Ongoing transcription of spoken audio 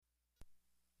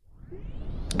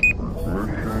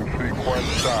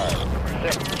start.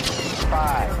 6,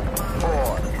 5,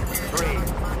 4, 3,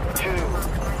 2,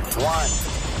 1,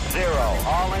 0.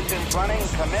 All engines running.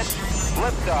 Commit.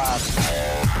 Liftoff.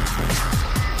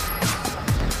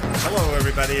 Hello,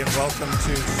 everybody, and welcome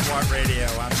to SWAT Radio.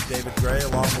 I'm David Gray,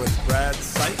 along with Brad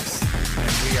Sykes,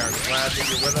 and we are glad that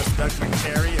you're with us. Doug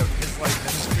McCary of His Light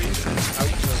Ministries is out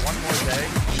for one more day.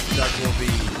 Doug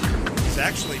he's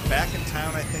actually back in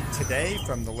town, I think, today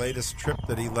from the latest trip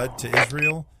that he led to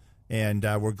Israel, and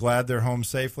we're glad they're home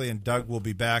safely, and Doug will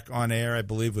be back on air, I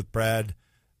believe, with Brad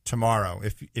tomorrow.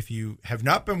 If you have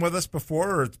not been with us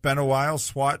before, or it's been a while,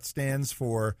 SWAT stands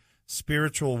for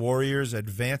Spiritual Warriors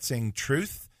Advancing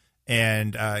Truth.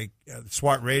 And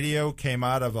SWAT Radio came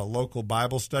out of a local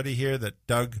Bible study here that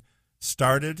Doug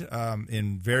started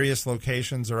in various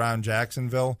locations around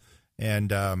Jacksonville.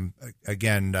 And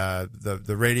again,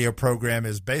 the radio program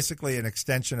is basically an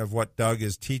extension of what Doug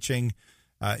is teaching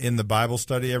in the Bible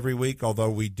study every week,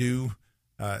 although we do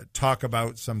talk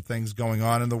about some things going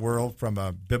on in the world from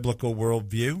a biblical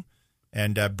worldview.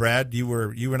 And Brad,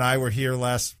 you and I were here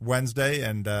last Wednesday,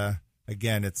 and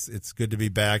again, it's good to be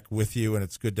back with you, and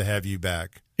it's good to have you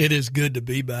back. It is good to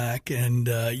be back, and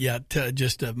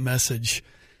just a message.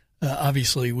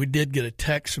 Obviously, we did get a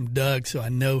text from Doug, so I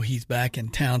know he's back in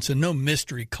town. So no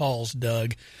mystery calls,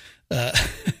 Doug,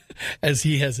 as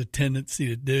he has a tendency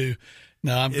to do.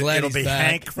 No, I'm glad it'll he's be back.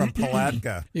 Hank from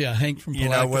Palatka. Yeah, Hank from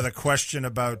Palatka. With a question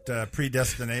about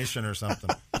predestination or something.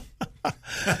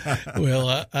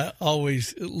 Well, I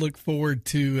always look forward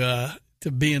to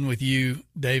being with you,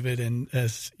 David, and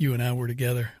as you and I were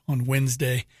together on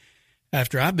Wednesday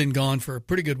after I've been gone for a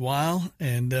pretty good while.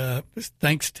 And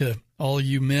thanks to all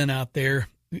you men out there,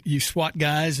 you SWAT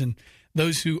guys, and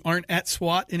those who aren't at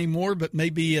SWAT anymore, but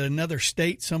maybe at another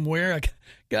state somewhere. I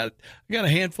got a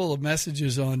handful of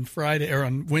messages on Friday or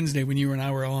on Wednesday when you and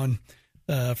I were on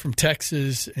from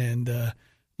Texas and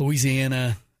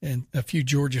Louisiana and a few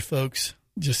Georgia folks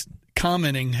just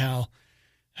commenting how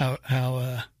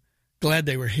glad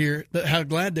they were here, how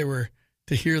glad they were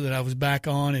to hear that I was back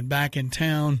on and back in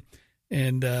town.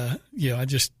 And, I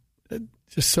just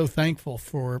so thankful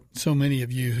for so many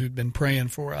of you who've been praying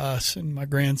for us and my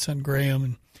grandson,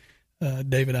 Graham. And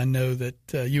David, I know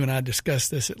that you and I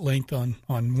discussed this at length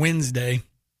on Wednesday,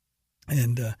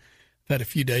 and I've had a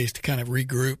few days to kind of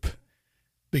regroup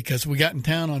because we got in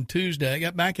town on Tuesday. I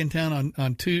got back in town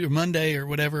on Monday or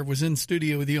whatever, was in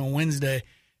studio with you on Wednesday.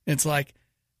 And it's like,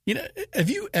 have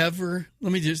you ever,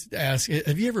 let me just ask,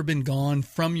 have you ever been gone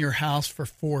from your house for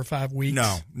 4 or 5 weeks?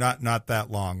 No, not that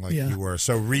long like you were.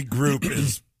 So regroup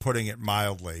is putting it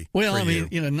mildly. Well, I mean,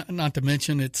 you. Not to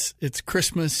mention it's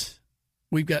Christmas.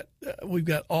 We've got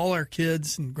all our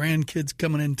kids and grandkids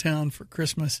coming in town for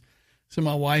Christmas. So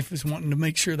my wife is wanting to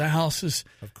make sure the house is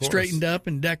straightened up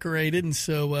and decorated. And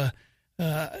so,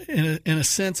 in a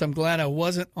sense, I'm glad I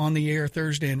wasn't on the air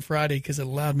Thursday and Friday because it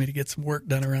allowed me to get some work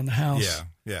done around the house.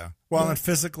 Yeah. Well, and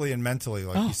physically and mentally,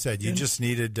 like you said, you just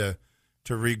needed to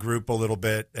regroup a little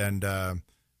bit. And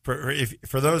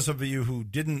for those of you who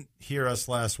didn't hear us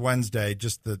last Wednesday,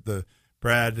 just the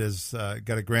Brad has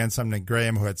got a grandson named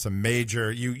Graham who had some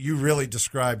major. You really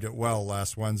described it well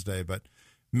last Wednesday, but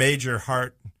major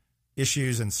heart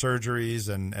issues and surgeries,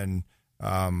 and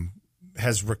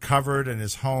has recovered and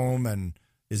is home and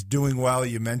is doing well.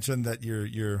 You mentioned that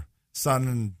your son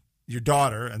and your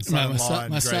daughter and son-in-law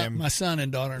and Graham. My son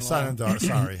and daughter-in-law. Son and daughter,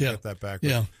 sorry. Get that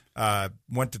backwards. Yeah.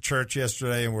 Went to church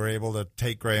yesterday and were able to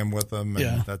take Graham with them.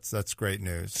 And that's great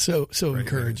news. So great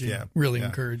encouraging. News. Yeah. Really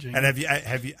encouraging. And have you?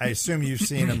 I assume you've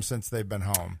seen them since they've been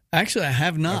home. Actually, I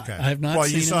have not. Okay. I have not. Well,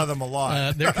 seen you saw them a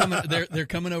lot. They're coming. They're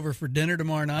coming over for dinner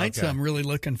tomorrow night. Okay. So I'm really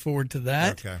looking forward to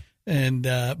that. Okay. And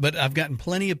but I've gotten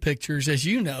plenty of pictures, as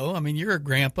you know. I mean, you're a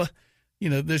grandpa.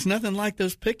 There's nothing like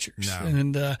those pictures. No.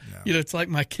 And it's like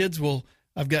my kids will.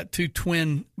 I've got 2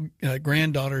 twin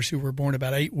granddaughters who were born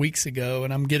about 8 weeks ago,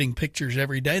 and I'm getting pictures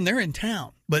every day, and they're in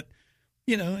town. But,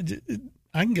 I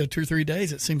can go 2 or 3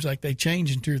 days. It seems like they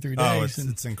change in 2 or 3 days. Oh,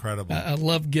 it's incredible. I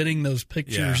love getting those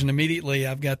pictures, and immediately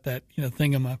I've got that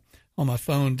thing on my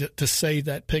phone to save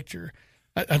that picture.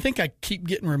 I think I keep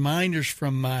getting reminders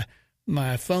from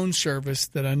my phone service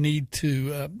that I need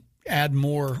to add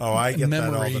more I get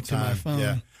memory that all the to my time. phone.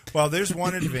 Yeah. Well, there's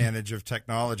one advantage of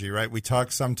technology, right? We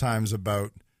talk sometimes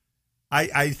about,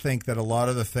 I think that a lot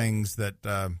of the things that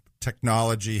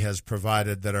technology has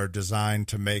provided that are designed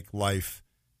to make life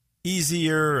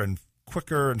easier and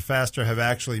quicker and faster have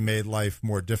actually made life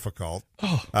more difficult,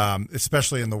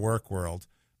 especially in the work world.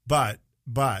 But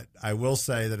I will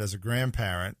say that as a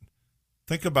grandparent,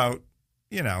 think about,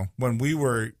 when we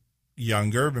were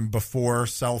younger and before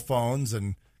cell phones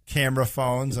and camera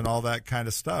phones and all that kind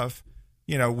of stuff,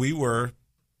 we were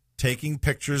taking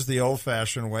pictures the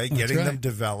old-fashioned way, getting them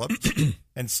developed,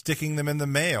 and sticking them in the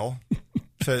mail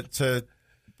to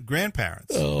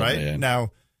grandparents, right? Man.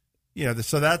 Now,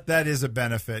 so that is a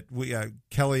benefit. We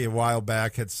Kelly a while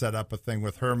back had set up a thing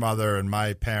with her mother and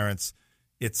my parents.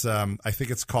 It's I think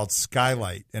it's called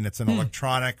Skylight, and it's an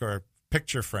electronic or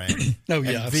picture frame. Oh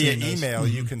yeah, and via email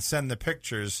you can send the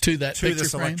pictures to this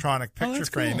frame? Electronic picture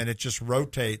frame, cool. and it just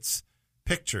rotates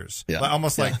pictures,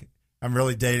 almost like. I'm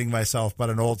really dating myself, but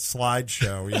an old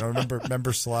slideshow.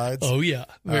 Remember slides? Oh yeah,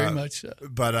 very much so.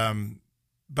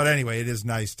 But anyway, it is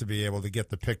nice to be able to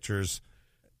get the pictures,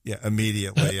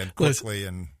 immediately and quickly.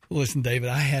 Listen, David,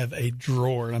 I have a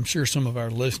drawer, and I'm sure some of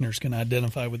our listeners can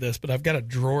identify with this. But I've got a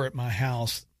drawer at my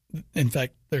house. In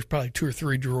fact, there's probably 2 or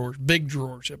 3 drawers, big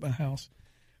drawers at my house,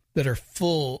 that are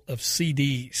full of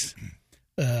CDs.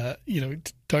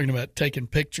 Talking about taking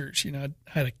pictures, I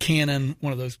had a Canon,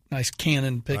 one of those nice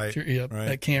Canon picture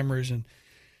cameras, and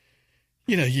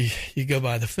you go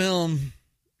by the film,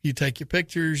 you take your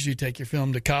pictures, you take your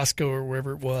film to Costco or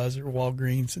wherever it was, or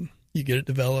Walgreens, and you get it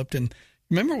developed. And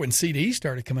remember when CDs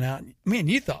started coming out? Man,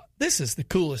 you thought, this is the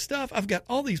coolest stuff. I've got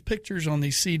all these pictures on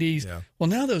these CDs. Yeah. Well,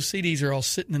 now those CDs are all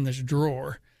sitting in this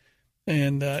drawer,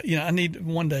 and I need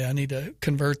to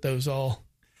convert those all.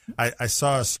 I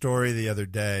saw a story the other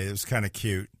day. It was kind of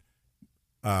cute.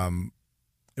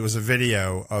 It was a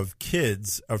video of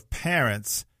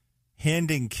parents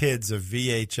handing kids a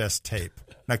VHS tape.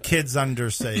 Now, kids under,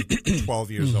 say,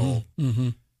 12 years old,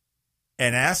 and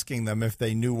asking them if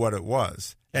they knew what it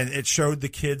was. And it showed the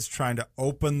kids trying to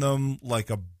open them like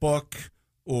a book,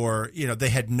 or, they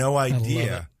had no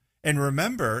idea. And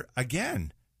remember,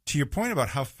 again, to your point about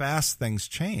how fast things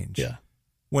change. Yeah.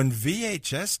 When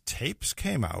VHS tapes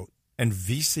came out and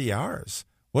VCRs,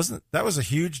 that was a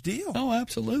huge deal? Oh,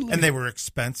 absolutely. And they were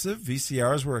expensive.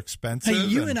 VCRs were expensive. Hey,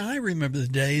 you and I remember the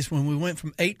days when we went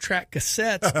from 8-track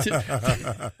cassettes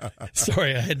to...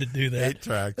 Sorry, I had to do that. 8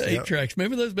 tracks. 8 tracks.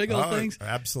 Remember those big old things?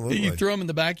 Absolutely. You throw them in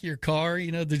the back of your car,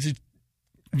 they're just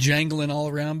jangling all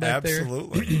around back there.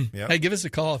 Absolutely. Yep. Hey, give us a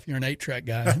call if you're an 8-track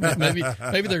guy.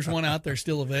 Maybe there's one out there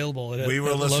still available. We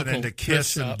were listening to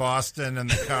Kiss in Boston and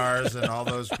the Cars and all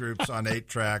those groups on 8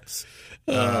 tracks.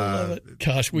 I love it.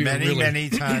 Gosh, many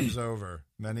times over.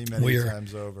 Many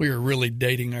times over. We are really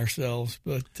dating ourselves,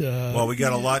 but well, we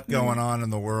got a lot going on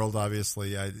in the world.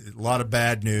 Obviously, a lot of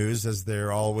bad news, as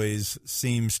there always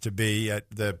seems to be.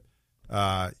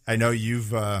 I know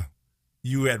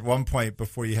you at one point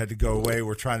before you had to go away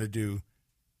were trying to do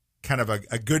kind of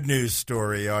a good news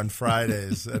story on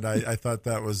Fridays, and I thought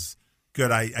that was good.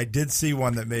 I did see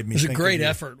one that made me think. It was a great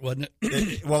effort, wasn't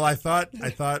it? Well, I thought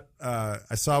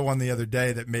I saw one the other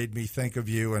day that made me think of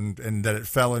you, and that it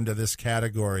fell into this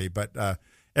category. But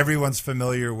everyone's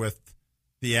familiar with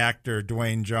the actor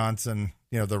Dwayne Johnson,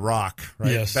 The Rock,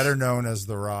 right? Yes. Better known as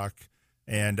The Rock,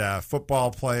 and football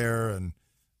player,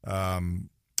 and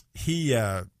he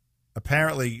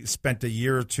apparently spent a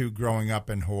year or 2 growing up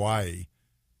in Hawaii.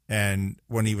 And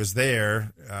when he was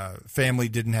there, family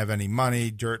didn't have any money,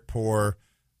 dirt poor,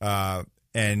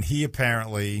 and he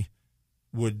apparently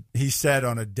he said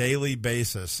on a daily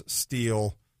basis,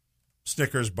 steal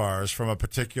Snickers bars from a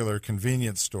particular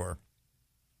convenience store.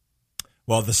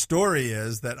 Well, the story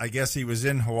is that I guess he was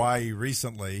in Hawaii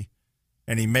recently,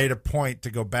 and he made a point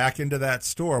to go back into that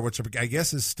store, which I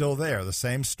guess is still there, the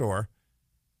same store,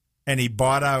 and he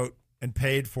bought out and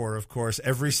paid for, of course,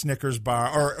 every Snickers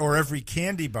bar or every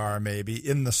candy bar maybe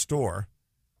in the store,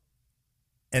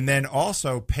 and then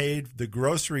also paid the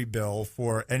grocery bill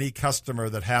for any customer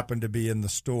that happened to be in the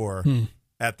store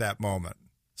at that moment.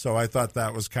 So I thought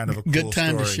that was kind of a cool good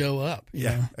time story. to show up.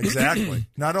 Yeah, exactly.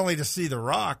 Not only to see The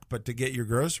Rock, but to get your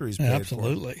groceries paid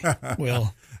Absolutely. for.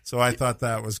 Well, so I thought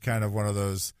that was kind of one of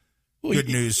those good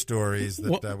news stories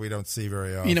that we don't see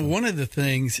very often. One of the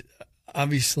things,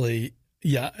 obviously,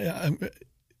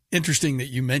 interesting that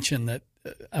you mentioned that.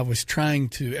 I was trying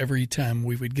to, every time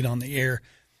we would get on the air,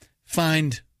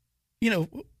 find,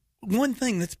 one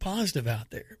thing that's positive out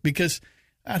there, because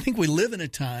I think we live in a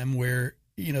time where,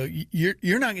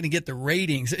 you're not going to get the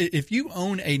ratings. If you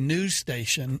own a news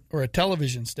station or a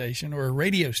television station or a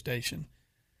radio station,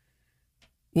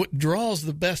 what draws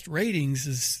the best ratings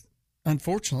is,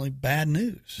 unfortunately, bad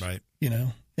news. Right.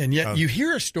 And yet you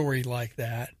hear a story like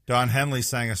that. Don Henley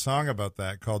sang a song about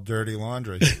that called Dirty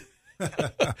Laundry.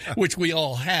 Which we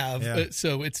all have. Yeah.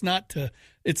 So it's not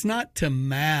to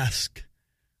mask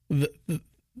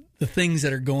the things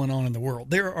that are going on in the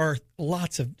world. There are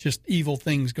lots of just evil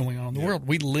things going on in the world.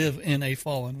 We live in a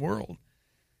fallen world.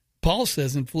 Paul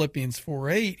says in Philippians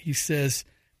 4:8, he says,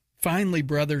 finally,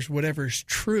 brothers, whatever is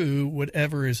true,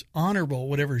 whatever is honorable,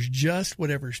 whatever is just,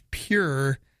 whatever is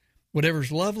pure, whatever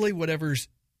is lovely, whatever is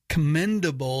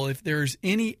commendable, if there's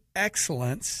any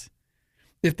excellence,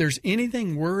 if there's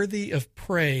anything worthy of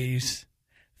praise,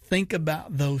 think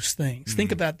about those things. Mm-hmm.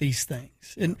 Think about these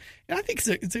things. And I think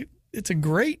it's a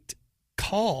great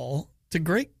call. It's a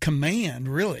great command,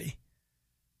 really,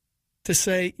 to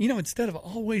say, instead of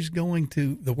always going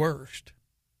to the worst,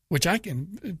 which I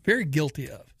can very guilty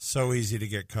of. So easy to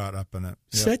get caught up in it.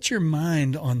 Yep. Set your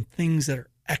mind on things that are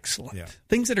excellent,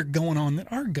 things that are going on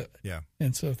that are good. Yeah.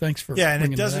 And so thanks for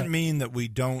and it doesn't mean that we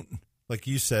don't, like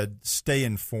you said, stay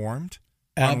informed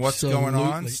on what's going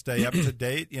on, stay up to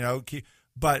date,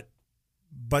 but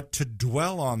to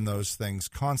dwell on those things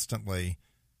constantly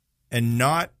and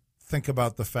not think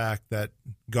about the fact that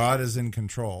God is in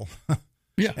control.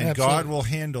 Yeah, and absolutely. God will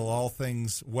handle all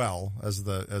things well, as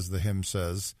the hymn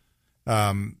says.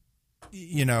 And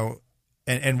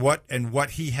what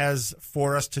He has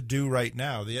for us to do right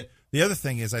now. The other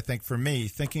thing is, I think for me,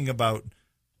 thinking about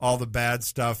all the bad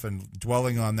stuff and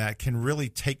dwelling on that can really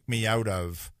take me out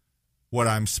of what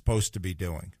I'm supposed to be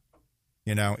doing.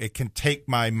 It can take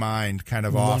my mind kind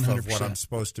of off 100%. of what I'm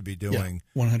supposed to be doing.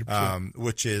 100%.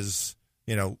 Which is,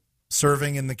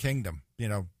 serving in the kingdom,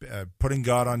 putting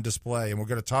God on display. And we're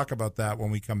going to talk about that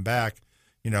when we come back.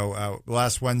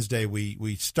 Last Wednesday,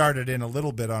 we started in a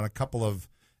little bit on a couple of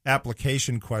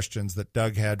application questions that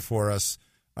Doug had for us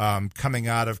coming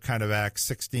out of kind of Acts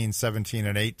 16, 17,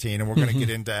 and 18. And we're going to get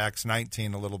into Acts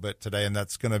 19 a little bit today, and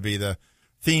that's going to be the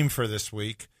theme for this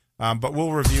week. But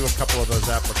we'll review a couple of those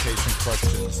application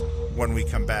questions when we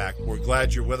come back. We're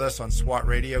glad you're with us on SWAT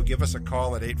Radio. Give us a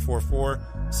call at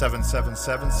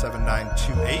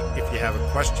 844-777-7928 if you have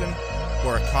a question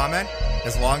or a comment,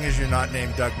 as long as you're not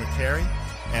named Doug McCary.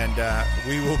 And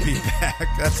we will be back.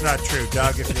 That's not true.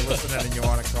 Doug, if you're listening and you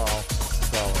want to call in.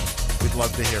 We'd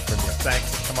love to hear from you.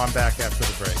 Thanks. Come on back after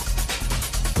the break.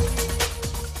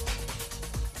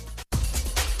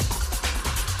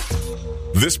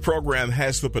 This program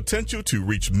has the potential to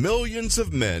reach millions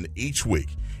of men each week.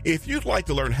 If you'd like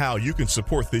to learn how you can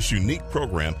support this unique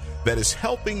program that is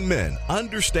helping men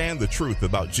understand the truth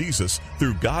about Jesus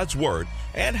through God's Word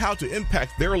and how to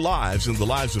impact their lives and the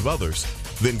lives of others,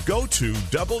 then go to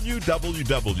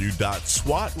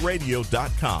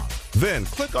www.swatradio.com. Then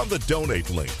click on the donate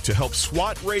link to help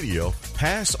SWAT Radio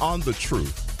pass on the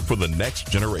truth for the next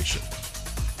generation.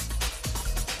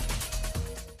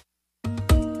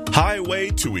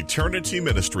 Highway to Eternity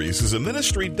Ministries is a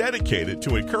ministry dedicated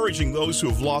to encouraging those who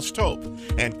have lost hope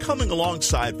and coming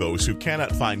alongside those who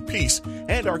cannot find peace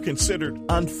and are considered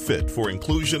unfit for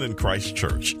inclusion in Christ's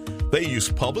church. They use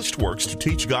published works to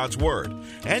teach God's Word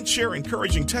and share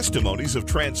encouraging testimonies of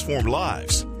transformed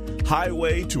lives.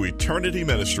 Highway to Eternity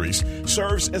Ministries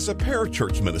serves as a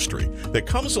parachurch ministry that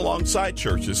comes alongside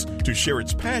churches to share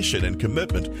its passion and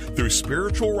commitment through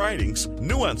spiritual writings,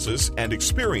 nuances, and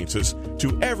experiences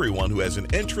to everyone who has an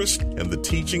interest in the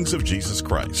teachings of Jesus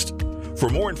Christ. For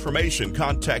more information,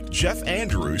 contact Jeff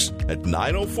Andrews at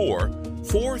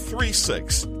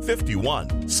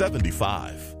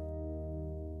 904-436-5175.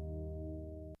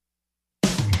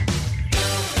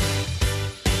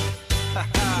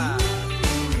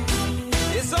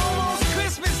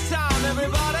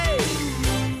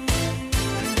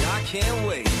 Can't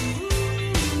wait.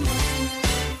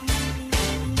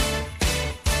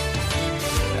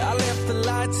 I left the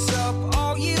lights up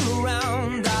all year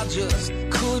round. I just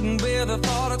couldn't bear the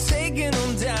thought of taking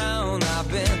them down.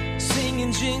 I've been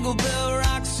singing Jingle Bell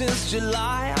Rock since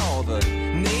July. All the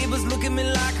neighbors look at me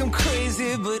like I'm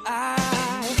crazy, but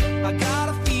I got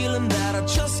a feeling that I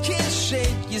just can't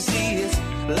shake. You see, it's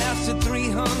lasted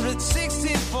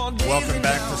 364 days. Welcome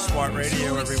back to SWAT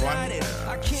Radio, everyone. I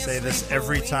say this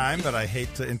every time, but I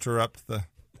hate to interrupt the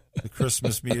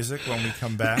Christmas music when we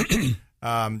come back. You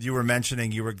were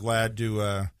mentioning you were glad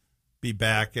to be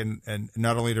back and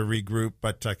not only to regroup,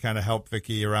 but to kind of help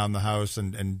Vicki around the house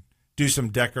and do some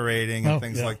decorating and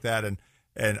things like that. And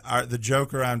the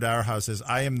joke around our house is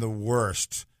I am the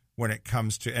worst when it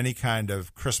comes to any kind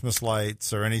of Christmas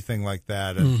lights or anything like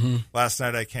that. And last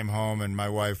night I came home and my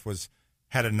wife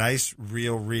had a nice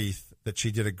real wreath that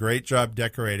she did a great job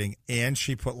decorating, and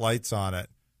she put lights on it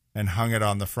and hung it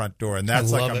on the front door. And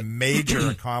that's like a major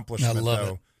accomplishment,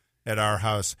 though, at our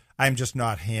house. I'm just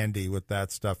not handy with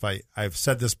that stuff. I've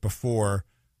said this before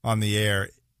on the air.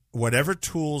 Whatever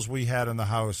tools we had in the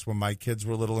house when my kids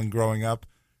were little and growing up,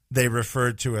 they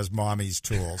referred to as mommy's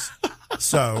tools.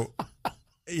 So,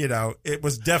 it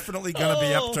was definitely going to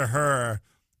be up to her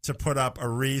to put up a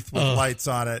wreath with lights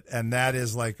on it, and that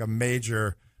is like a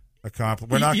major accomplish.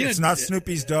 We're not. You know, it's not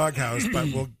Snoopy's doghouse, but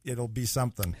it'll be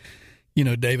something. You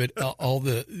know, David, all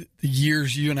the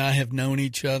years you and I have known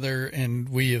each other, and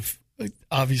we have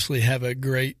obviously have a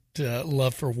great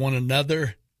love for one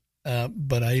another.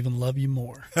 But I even love you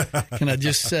more. Can I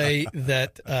just say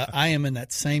that I am in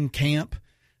that same camp?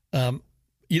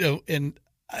 You know, and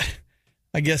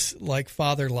I guess like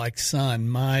father, like son.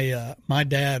 My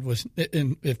dad was,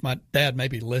 and if my dad may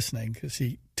be listening because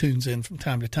he tunes in from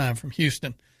time to time from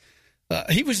Houston,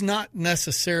 he was not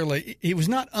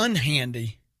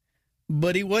unhandy,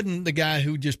 but he wasn't the guy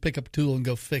who would just pick up a tool and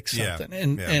go fix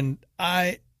something. And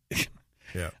I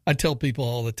tell people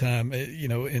all the time, you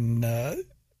know,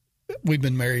 we've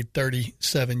been married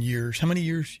 37 years. How many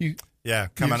years?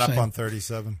 Coming up on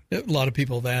 37. A lot of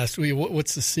people have asked,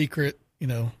 what's the secret? You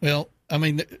know, well, I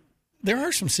mean, there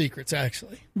are some secrets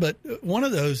actually, but one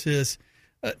of those is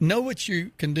know what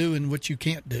you can do and what you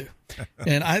can't do.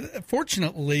 And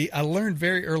fortunately, I learned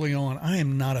very early on, I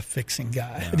am not a fixing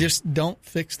guy. I just don't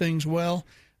fix things well.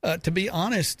 To be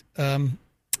honest, I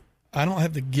don't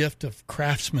have the gift of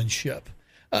craftsmanship.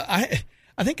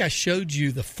 I think I showed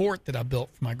you the fort that I built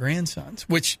for my grandsons,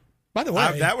 which, by the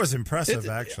way, that was impressive,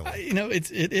 actually. You know,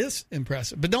 it is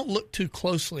impressive, but don't look too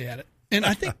closely at it. And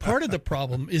I think part of the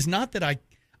problem is not that I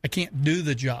can't do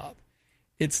the job.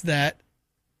 It's that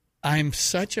I'm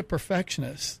such a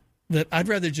perfectionist that I'd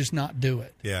rather just not do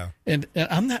it. Yeah. And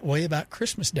I'm that way about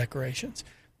Christmas decorations.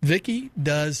 Vicky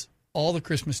does all the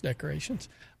Christmas decorations.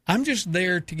 I'm just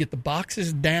there to get the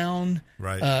boxes down,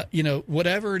 right? You know,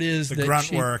 whatever it is, the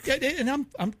grunt work, and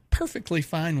I'm perfectly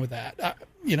fine with that.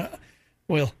 You know,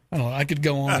 well, I don't know. I could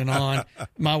go on and on.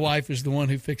 My wife is the one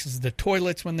who fixes the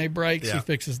toilets when they break. Yeah. She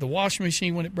fixes the washing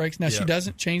machine when it breaks. Now she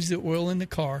doesn't change the oil in the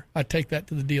car. I take that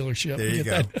to the dealership. There you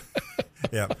go.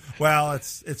 Yeah. Well,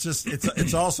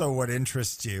 it's also what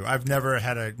interests you. I've never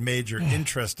had a major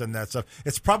interest in that stuff.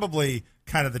 It's probably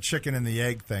kind of the chicken and the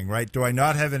egg thing, right? Do I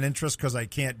not have an interest because I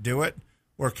can't do it,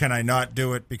 or can I not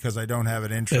do it because I don't have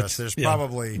an interest? There's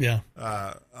probably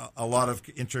a lot of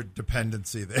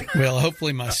interdependency there. Well,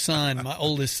 hopefully my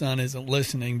oldest son, isn't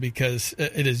listening, because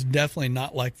it is definitely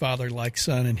not like father, like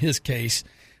son in his case,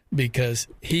 because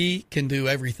he can do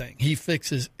everything. He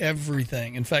fixes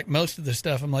everything. In fact, most of the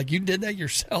stuff, I'm like, you did that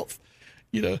yourself?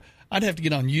 You know, I'd have to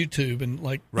get on YouTube and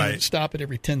you know, stop it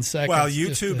every 10 seconds. Well,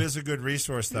 YouTube is a good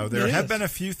resource, though. There have been a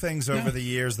few things over the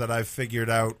years that I've figured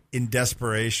out in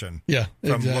desperation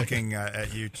from looking at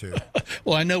YouTube.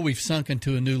 Well, I know we've sunk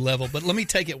into a new level, but let me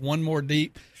take it one more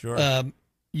deep. Sure.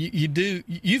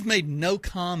 You've made no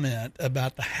comment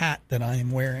about the hat that I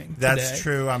am wearing today. That's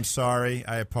true. I'm sorry.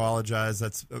 I apologize.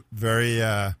 That's very,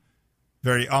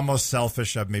 very almost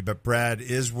selfish of me. But Brad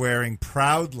is wearing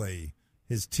proudly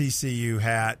his TCU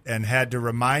hat and had to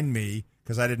remind me,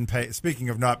 because I didn't pay. Speaking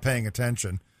of not paying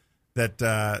attention, that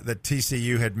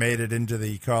TCU had made it into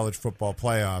the college football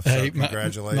playoff. So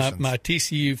congratulations, my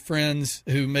TCU friends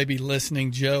who may be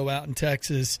listening. Joe out in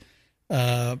Texas.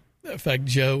 In fact,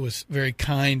 Joe was very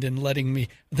kind in letting me.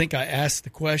 I think I asked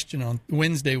the question on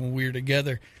Wednesday when we were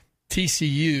together.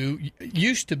 TCU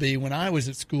used to be, when I was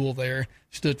at school there,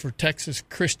 stood for Texas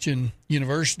Christian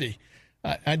University.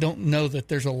 I don't know that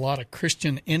there's a lot of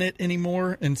Christian in it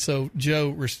anymore. And so Joe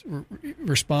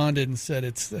responded and said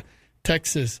it's the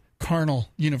Texas Carnal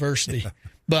University.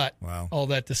 But all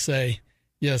that to say,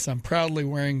 yes, I'm proudly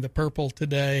wearing the purple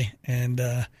today, and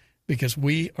because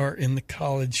we are in the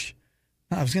college,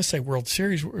 I was going to say World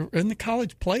Series, we're in the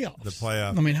college playoffs. The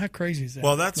playoff. I mean, how crazy is that?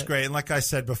 Well, that's great. And like I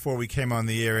said before we came on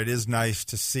the air, it is nice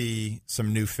to see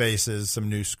some new faces, some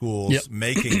new schools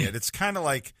making it. It's kind of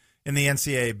like in the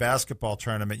NCAA basketball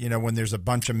tournament, you know, when there's a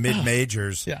bunch of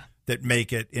mid-majors that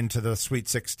make it into the Sweet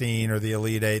 16 or the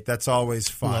Elite Eight. That's always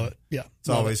fun. Love it. Yeah, it's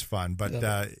always fun.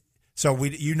 But so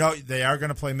they are going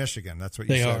to play Michigan. That's what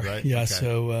you said, right? Yeah. Okay.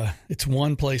 So it's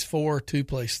 1 plays 4, 2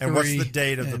 plays 3. And what's the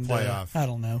date of the playoff? I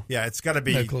don't know. Yeah, it's got to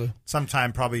be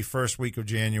sometime probably first week of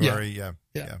January. Yeah.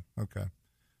 Okay.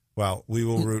 Well, we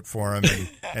will root for him,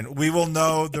 and we will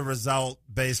know the result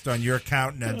based on your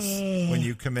countenance when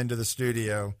you come into the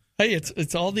studio. Hey,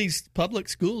 it's all these public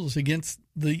schools against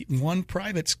the one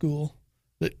private school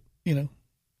that, you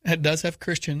know, does have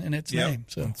Christian in its name.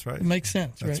 So that's right. It makes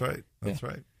sense. That's right. That's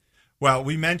right. Well,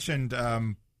 we mentioned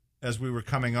as we were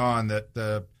coming on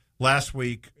that last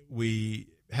week we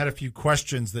had a few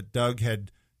questions that Doug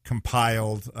had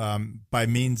compiled by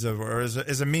means of, or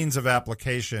as a means of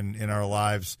application in our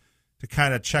lives to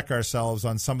kind of check ourselves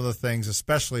on some of the things,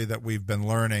 especially that we've been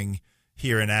learning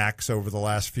here in Acts over the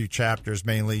last few chapters,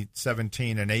 mainly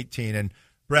 17 and 18. And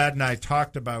Brad and I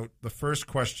talked about the first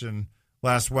question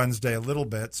last Wednesday a little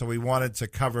bit, so we wanted to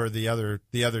cover the other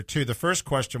two. The first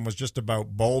question was just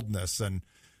about boldness and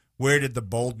where did the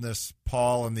boldness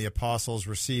Paul and the apostles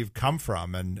received come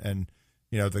from? And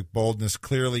the boldness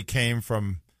clearly came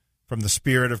from the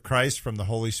Spirit of Christ, from the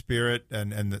Holy Spirit,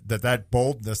 and that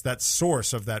boldness, that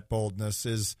source of that boldness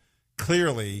is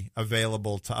clearly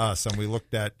available to us. And we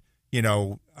looked at,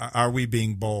 are we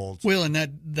being bold? Well, and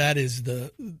that is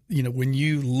when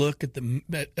you look at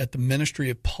the ministry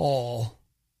of Paul,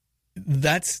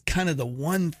 that's kind of the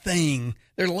one thing.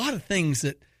 There are a lot of things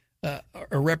that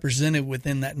are represented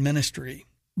within that ministry,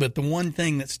 but the one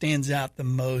thing that stands out the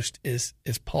most is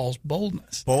Paul's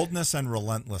boldness. Boldness and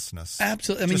relentlessness.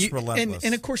 Absolutely. Just relentless.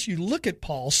 And of course, you look at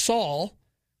Paul, Saul,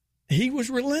 he was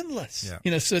relentless.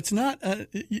 Yeah. So it's not,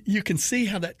 you can see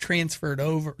how that transferred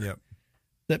over. Yep.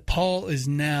 That Paul is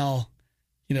now,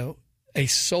 a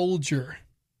soldier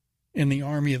in the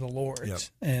army of the Lord. Yep.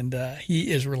 And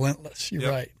he is relentless. You're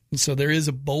right. And so there is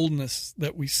a boldness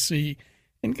that we see.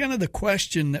 And kind of the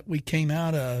question that we came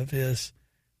out of is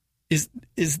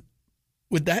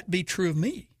would that be true of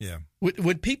me? Yeah.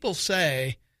 Would people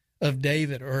say of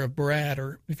David or of Brad,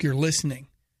 or if you're listening,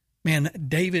 man,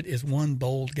 David is one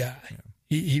bold guy.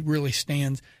 Yeah. He really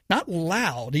stands, not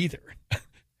loud either.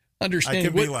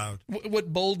 Understanding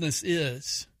what boldness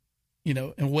is,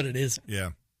 and what it isn't. Yeah.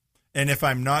 And if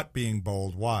I'm not being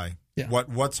bold, why? Yeah.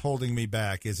 What's holding me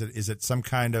back? Is it some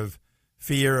kind of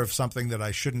fear of something that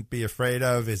I shouldn't be afraid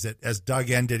of? Is it, as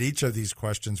Doug ended each of these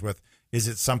questions with, is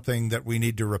it something that we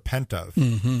need to repent of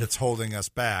that's holding us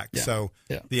back? Yeah. So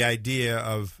the idea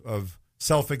of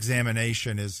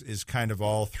self-examination is kind of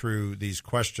all through these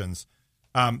questions.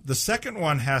 The second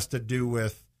one has to do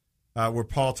with where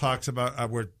Paul talks about,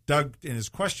 where Doug in his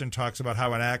question talks about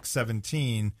how in Acts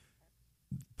 17,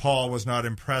 Paul was not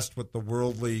impressed with the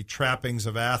worldly trappings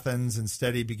of Athens.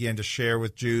 Instead, he began to share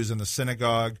with Jews in the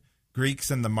synagogue,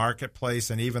 Greeks in the marketplace,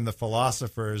 and even the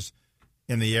philosophers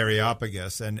in the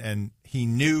Areopagus. And he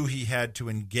knew he had to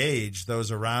engage those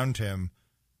around him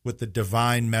with the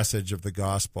divine message of the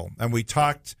gospel. And we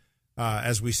talked,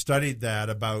 as we studied that,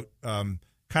 about kind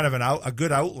of a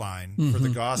good outline for the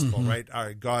gospel, right?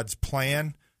 God's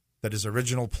plan, that his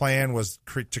original plan was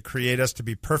to create us to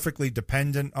be perfectly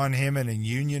dependent on him and in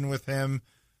union with him.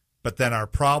 But then our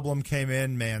problem came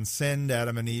in. Man sinned,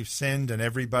 Adam and Eve sinned, and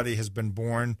everybody has been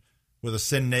born with a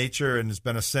sin nature and has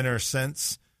been a sinner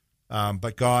since.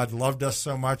 But God loved us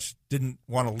so much, didn't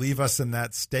want to leave us in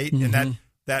that state. And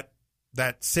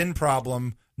that sin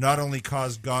problem not only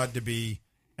caused God to be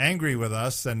angry with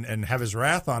us and have his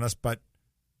wrath on us, but,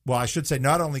 well, I should say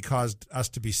not only caused us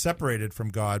to be separated from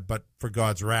God, but for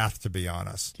God's wrath to be on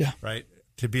us. Yeah. Right?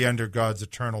 To be under God's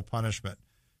eternal punishment.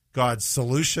 God's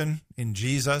solution in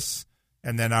Jesus,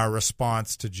 and then our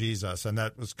response to Jesus. And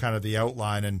that was kind of the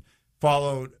outline. And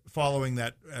following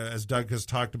that, as Doug has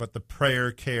talked about, the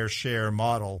prayer, care, share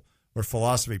model or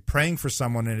philosophy, praying for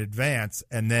someone in advance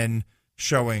and then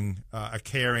showing a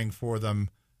caring for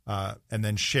them, and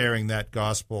then sharing that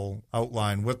gospel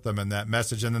outline with them and that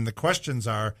message. And then the questions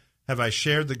are, have I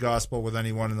shared the gospel with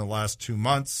anyone in the last 2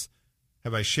 months?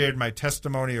 Have I shared my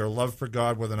testimony or love for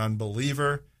God with an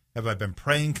unbeliever? Have I been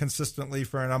praying consistently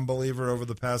for an unbeliever over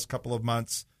the past couple of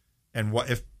months? And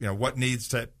what needs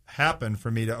to happen for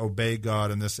me to obey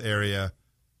God in this area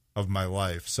of my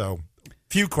life? So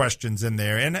few questions in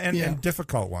there and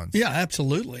difficult ones. Yeah,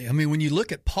 absolutely. I mean, when you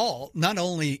look at Paul, not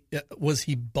only was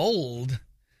he bold,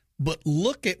 but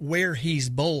look at where he's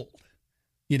bold.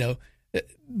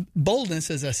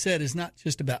 Boldness, as I said, is not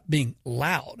just about being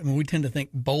loud. I mean, we tend to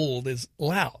think bold is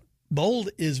loud. Bold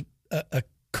is a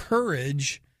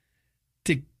courage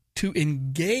to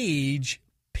engage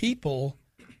people.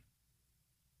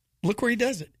 Look where he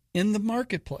does it, in the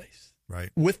marketplace, right?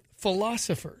 With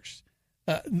philosophers.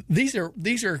 These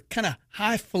are kind of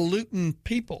highfalutin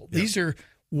people. Yep. These are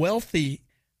wealthy,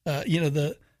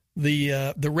 the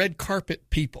red carpet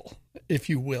people, if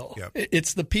you will. Yep.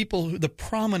 It's the people, the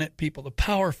prominent people, the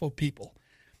powerful people.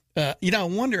 I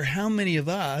wonder how many of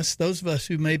us, those of us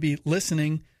who may be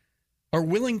listening, are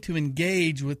willing to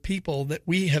engage with people that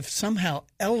we have somehow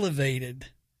elevated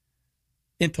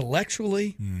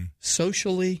intellectually,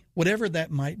 socially, whatever that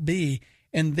might be.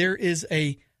 And there is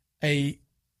a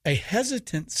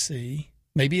hesitancy,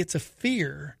 maybe it's a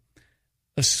fear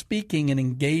of speaking and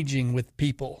engaging with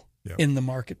people in the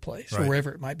marketplace or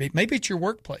wherever it might be. Maybe it's your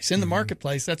workplace. In the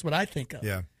marketplace, that's what I think of.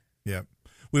 Yeah, yeah.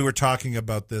 We were talking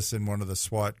about this in one of the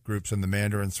SWAT groups, in the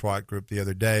Mandarin SWAT group the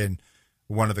other day, and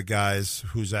one of the guys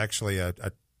who's actually a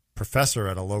professor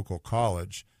at a local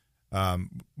college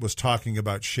was talking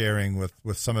about sharing with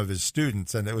some of his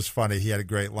students, and it was funny. He had a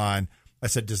great line. I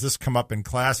said, does this come up in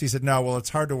class? He said, no, well, it's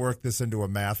hard to work this into a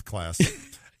math class.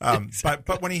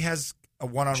 But when he has a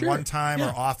one-on-one time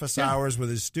or office hours with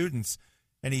his students,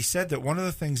 and he said that one of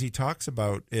the things he talks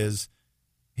about is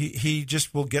he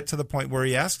just will get to the point where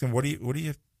he asks him, what do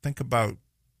you think about,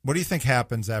 what do you think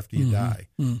happens after you die?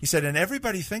 He said, and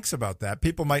everybody thinks about that.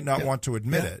 People might not want to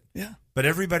admit it, but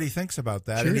everybody thinks about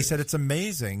that. And he said, it's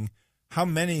amazing how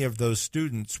many of those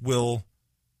students will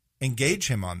engage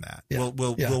him on that.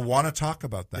 Will want to talk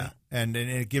about that. And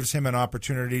it gives him an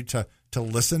opportunity to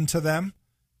listen to them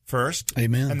first.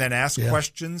 Amen. And then ask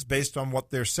questions based on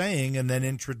what they're saying, and then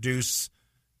introduce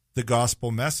the gospel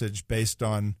message based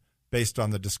on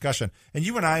the discussion. And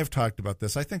you and I have talked about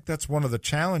this. I think that's one of the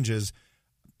challenges.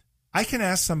 I can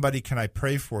ask somebody, can I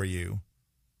pray for you?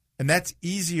 And that's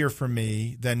easier for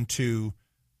me than to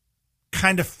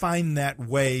kind of find that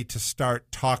way to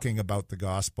start talking about the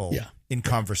gospel in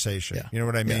conversation. You know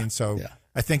what I mean? So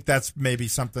I think that's maybe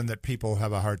something that people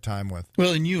have a hard time with.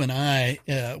 Well, and you and I,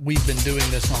 we've been doing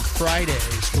this on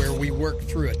Fridays where we work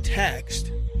through a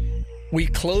text. We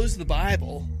close the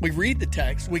Bible, we read the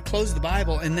text, we close the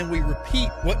Bible, and then we repeat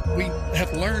what we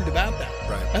have learned about that.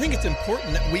 Right. I think it's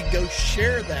important that we go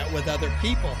share that with other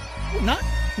people. Not,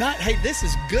 hey, this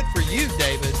is good for you,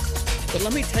 David, but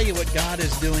let me tell you what God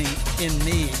is doing in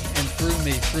me and through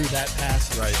me through that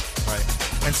passage. Right.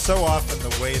 And so often the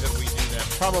way that we do that,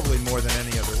 probably more than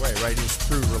any other way, right, is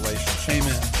through relationships.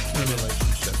 Amen.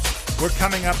 Relationships. We're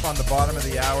coming up on the bottom of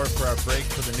the hour for our break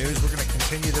for the news. We're going to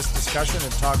continue this discussion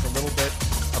and talk a little bit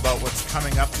about what's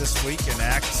coming up this week in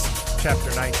Acts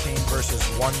chapter 19, verses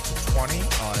 1 to 20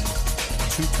 on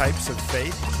two types of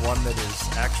faith, one that is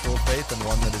actual faith and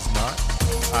one that is not.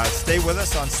 Stay with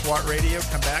us on SWAT Radio.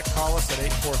 Come back, call us at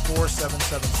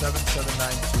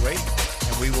 844-777-7928,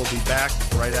 and we will be back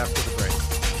right after the break.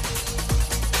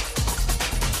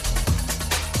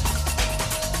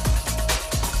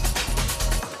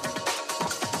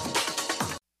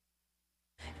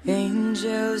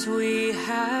 Angels we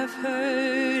have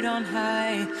heard on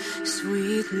high,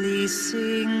 sweetly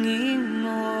singing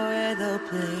o'er the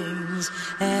plains,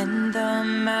 and the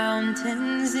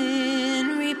mountains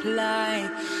in reply,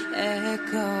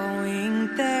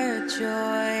 echoing their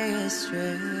joyous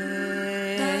strains.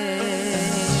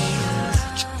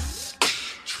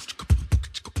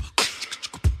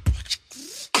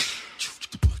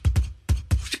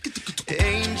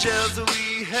 Angels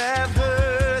we have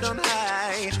heard on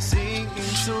high, singing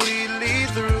sweetly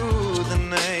through the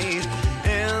night,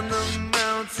 and the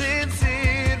mountains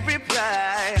in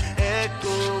reply,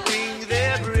 echoing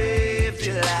their brave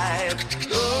delight.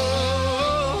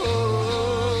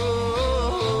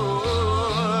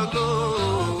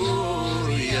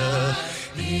 Gloria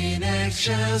in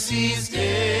excelsis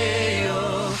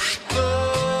Deo.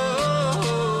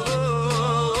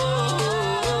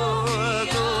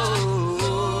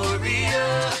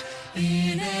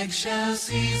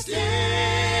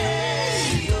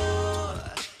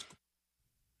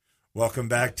 Welcome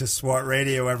back to SWAT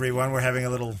Radio, everyone. We're having a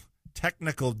little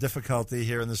technical difficulty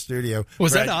here in the studio.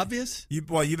 Was Brad, that obvious? You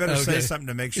better say something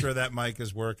to make sure that mic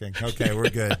is working. Okay, we're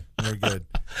good. We're good.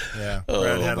 Yeah,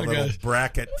 Brad had a little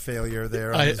bracket failure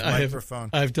there on his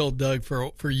microphone. I've told Doug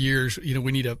for years,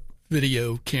 we need a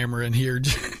video camera in here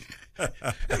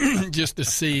just to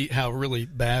see how really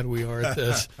bad we are at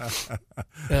this.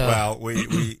 Well,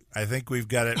 I think we've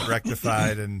got it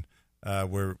rectified, and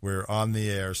we're on the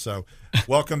air. So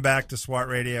welcome back to SWAT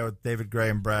Radio with David Gray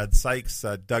and Brad Sykes.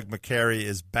 Doug McCary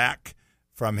is back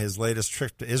from his latest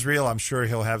trip to Israel. I'm sure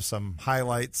he'll have some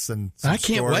highlights and some I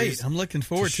can't stories wait. I'm looking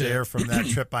forward to share from that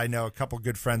trip. I know a couple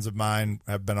good friends of mine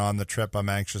have been on the trip. I'm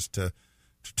anxious to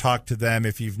talk to them.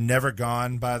 If you've never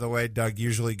gone, by the way, Doug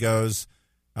usually goes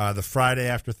the Friday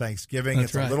after Thanksgiving.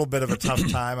 That's right. A little bit of a tough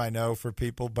time, I know, for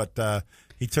people, but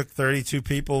he took 32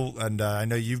 people, and I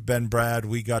know you've been, Brad.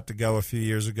 We got to go a few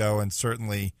years ago, and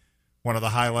certainly one of the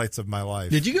highlights of my life.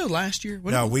 Did you go last year?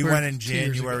 No, we went in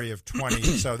January of 20,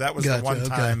 so that was the one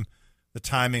time the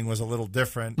timing was a little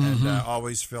different, and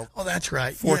always felt that's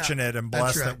right. fortunate and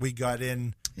blessed that we got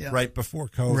in right before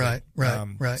COVID.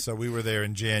 Right. So we were there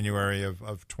in January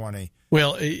of 20.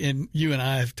 Well, and you and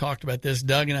I have talked about this.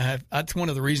 Doug and I have. That's one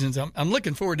of the reasons I'm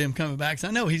looking forward to him coming back. Because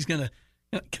I know he's going to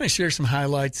kind of share some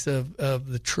highlights of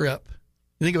the trip.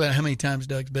 You think about how many times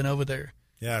Doug's been over there.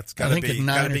 Yeah, it's got to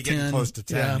be getting close to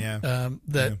 10.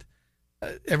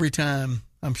 Every time,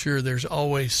 I'm sure there's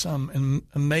always some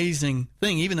amazing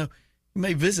thing, even though you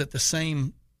may visit the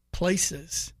same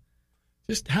places.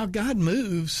 Just how God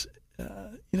moves,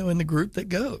 in the group that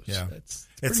goes. Yeah.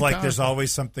 It's like powerful. There's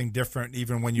always something different,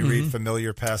 even when you read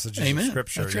familiar passages of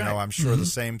Scripture. That's right. I'm sure the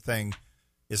same thing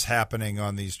is happening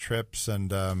on these trips.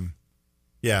 And a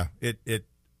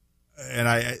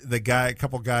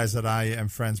couple guys that I am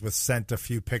friends with sent a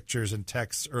few pictures and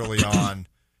texts early on,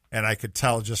 and I could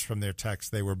tell just from their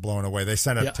text they were blown away. They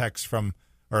sent a text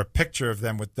or a picture of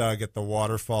them with Doug at the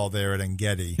waterfall there at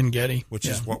Engedi. Which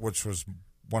was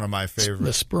one of my favorite.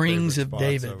 The Springs of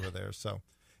David over there. So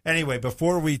anyway,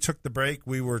 before we took the break,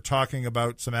 we were talking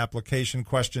about some application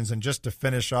questions, and just to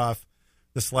finish off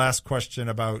this last question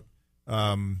about,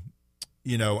 are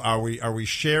we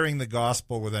sharing the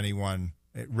gospel with anyone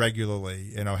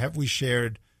regularly? Have we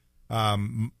shared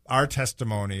our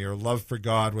testimony or love for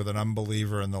God with an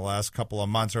unbeliever in the last couple of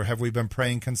months, or have we been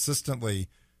praying consistently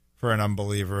for an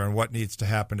unbeliever, and what needs to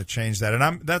happen to change that?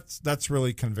 And that's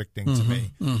really convicting to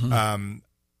me. Mm-hmm.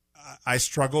 I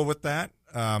struggle with that.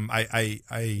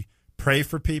 I pray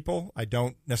for people. I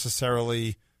don't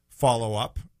necessarily follow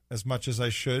up as much as I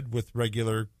should with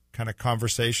regular kind of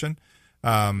conversation.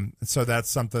 So that's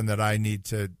something that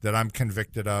that I'm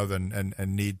convicted of and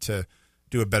need to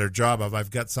do a better job of. I've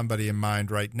got somebody in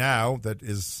mind right now that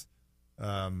is,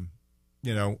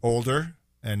 older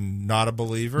and not a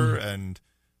believer. Mm-hmm. And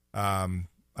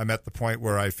I'm at the point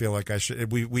where I feel like I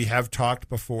should, we have talked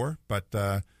before, but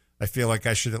I feel like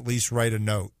I should at least write a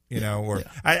note,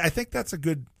 I think that's a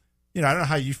good, I don't know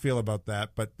how you feel about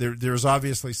that, but there's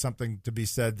obviously something to be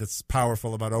said that's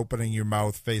powerful about opening your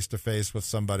mouth face to face with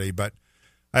somebody. But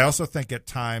I also think at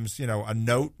times, a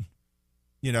note,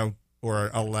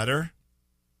 or a letter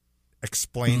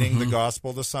explaining the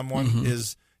gospel to someone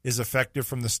is effective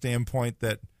from the standpoint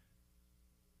that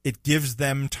it gives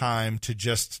them time to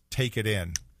just take it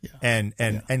in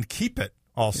and keep it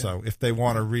also if they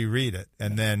want to reread it.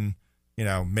 And then,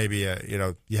 maybe,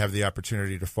 you have the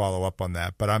opportunity to follow up on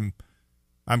that. But I'm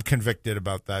convicted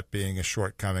about that being a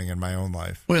shortcoming in my own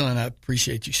life. Well, and I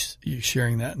appreciate you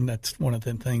sharing that. And that's one of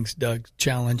the things Doug's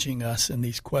challenging us in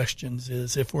these questions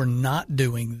is, if we're not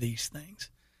doing these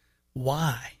things,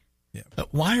 why? Yeah.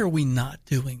 Why are we not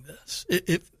doing this?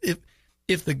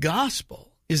 If the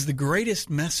gospel is the greatest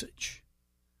message,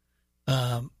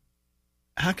 how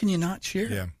can you not share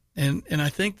it? And I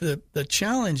think the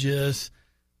challenge is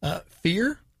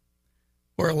fear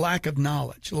or a lack of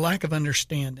knowledge, a lack of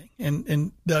understanding.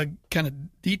 And Doug kind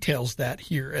of details that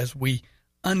here as we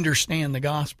understand the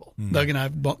gospel. Doug and I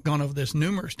have gone over this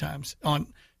numerous times, on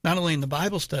not only in the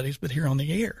Bible studies, but here on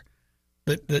the air.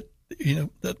 That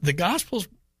the gospel's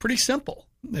pretty simple.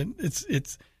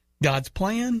 It's God's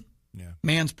plan,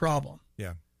 man's problem.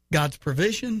 God's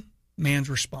provision, man's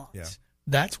response.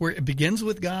 That's where it begins,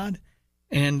 with God,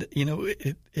 and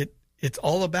it's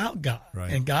all about God,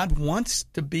 and God wants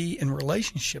to be in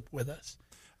relationship with us.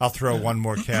 I'll throw one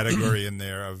more category in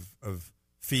there of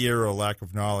fear or lack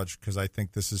of knowledge, because I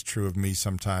think this is true of me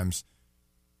sometimes.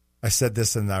 I said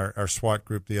this in our SWAT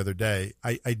group the other day.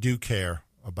 I do care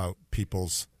about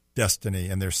people's destiny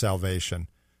and their salvation,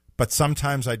 but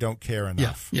sometimes I don't care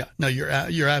enough. No, you're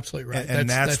absolutely right. And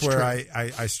that's where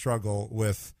I struggle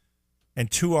with. And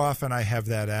too often I have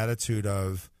that attitude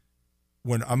of,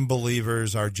 when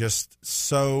unbelievers are just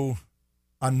so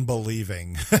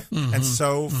unbelieving and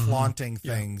so flaunting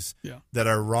things that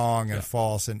are wrong and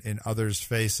false in others'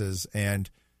 faces. And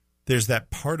there's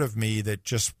that part of me that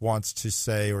just wants to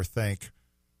say or think,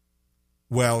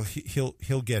 well,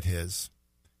 he'll get his.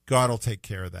 God will take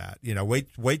care of that.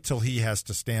 Wait till he has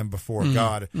to stand before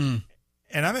God. And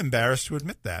I'm embarrassed to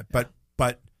admit that. But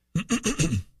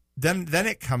then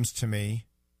it comes to me,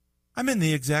 I'm in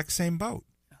the exact same boat.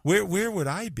 Where would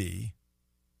I be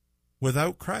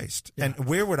without Christ? And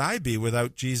where would I be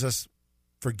without Jesus'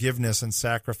 forgiveness and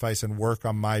sacrifice and work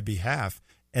on my behalf,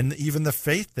 and even the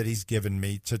faith that he's given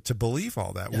me to believe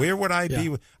all that? Where would I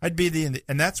be? I'd be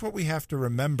and that's what we have to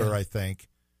remember, I think,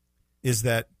 is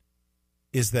that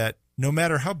no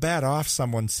matter how bad off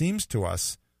someone seems to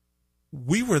us,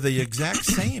 we were the exact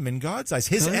same in God's eyes.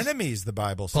 His enemies, the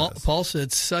Bible says. Paul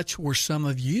said, such were some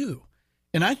of you.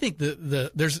 And I think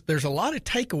there's a lot of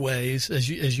takeaways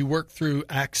as you work through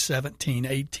Acts 17,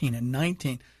 18, and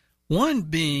 19. One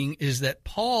being is that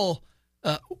Paul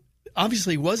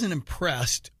obviously wasn't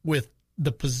impressed with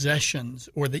the possessions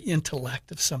or the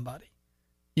intellect of somebody.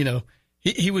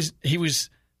 He was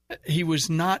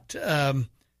not a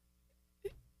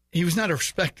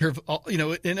respecter of all.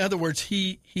 In other words,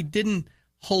 he didn't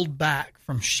hold back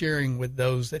from sharing with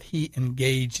those that he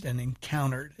engaged and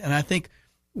encountered. And I think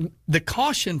the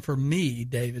caution for me,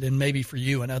 David, and maybe for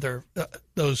you and other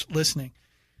those listening,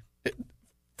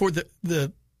 for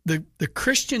the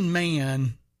Christian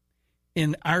man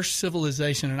in our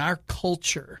civilization and our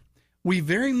culture, we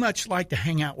very much like to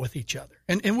hang out with each other,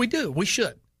 and we do. We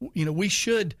should, we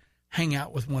should hang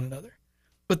out with one another.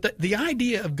 But the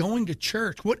idea of going to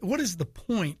church, what is the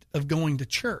point of going to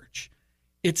church?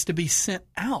 It's to be sent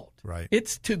out. Right.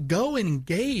 It's to go and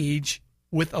engage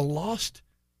with a lost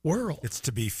world. It's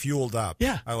to be fueled up.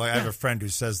 Yeah. I have a friend who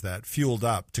says that, fueled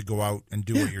up to go out and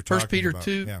do what you're talking 1 Peter about.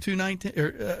 2:19,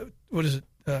 or what is it?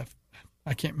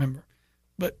 I can't remember.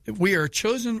 But we are a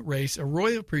chosen race, a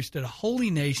royal priesthood, a holy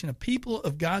nation, a people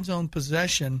of God's own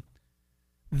possession,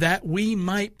 that we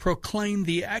might proclaim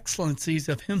the excellencies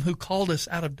of him who called us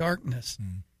out of darkness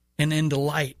and into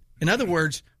light. In other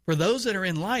words, for those that are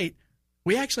in light,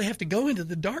 we actually have to go into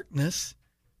the darkness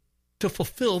to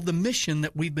fulfill the mission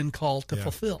that we've been called to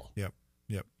fulfill. Yep.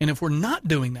 And if we're not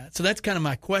doing that, so that's kind of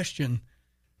my question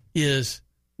is,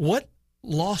 what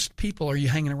lost people are you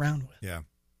hanging around with? Yeah.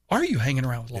 Are you hanging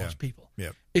around with lost people?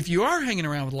 Yep. If you are hanging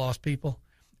around with lost people,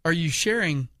 are you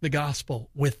sharing the gospel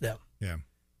with them? Yeah.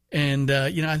 And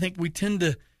I think we tend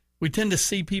to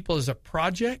see people as a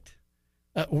project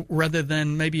rather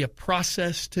than maybe a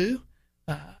process too.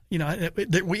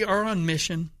 We are on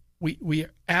mission. We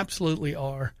absolutely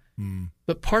are.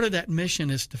 But part of that mission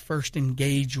is to first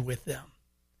engage with them.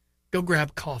 Go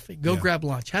grab coffee. Go grab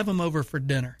lunch. Have them over for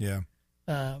dinner. Yeah.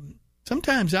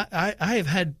 Sometimes I have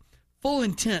had full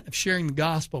intent of sharing the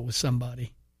gospel with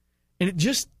somebody, and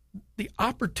the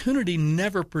opportunity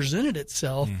never presented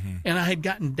itself, and I had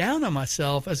gotten down on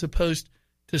myself as opposed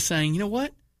to saying, you know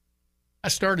what? I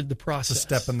started the process. It's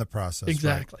a step in the process.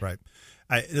 Exactly. Right.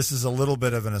 This is a little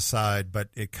bit of an aside, but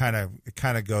it kind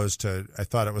of goes to, I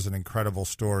thought it was an incredible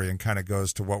story and kind of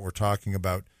goes to what we're talking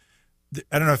about.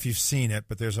 I don't know if you've seen it,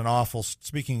 but there's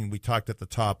we talked at the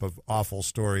top of awful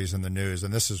stories in the news,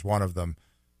 and this is one of them.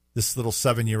 This little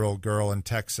 7-year-old girl in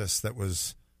Texas that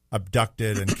was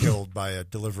abducted and killed by a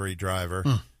delivery driver.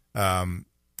 And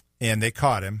they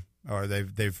caught him, or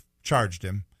they've charged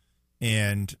him.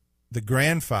 And the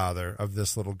grandfather of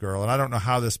this little girl, and I don't know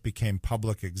how this became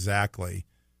public exactly,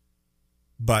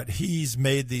 but he's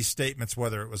made these statements,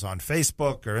 whether it was on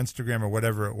Facebook or Instagram or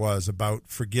whatever it was, about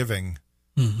forgiving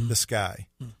this guy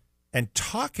and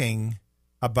talking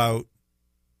about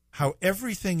how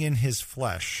everything in his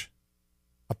flesh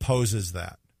opposes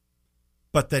that,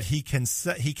 but that he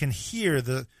can hear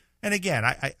the, and again,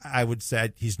 I would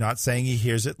say he's not saying he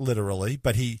hears it literally,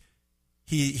 but he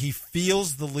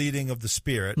feels the leading of the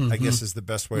Spirit, I guess is the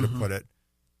best way to put it,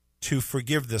 to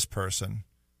forgive this person,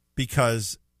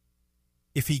 because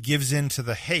if he gives in to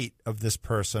the hate of this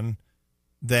person,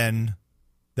 then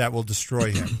that will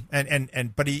destroy him.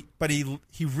 But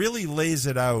he really lays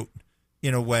it out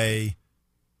in a way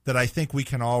that I think we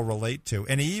can all relate to.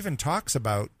 And he even talks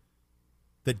about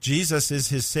that Jesus is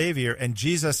his Savior, and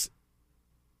Jesus,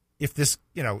 if this,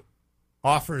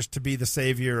 offers to be the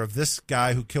Savior of this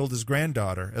guy who killed his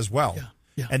granddaughter as well.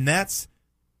 Yeah. And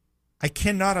I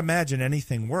cannot imagine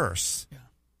anything worse. Yeah.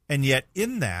 And yet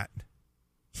in that,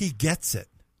 he gets it.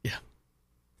 Yeah.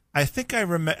 I think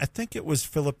it was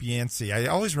Philip Yancey. I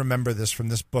always remember this from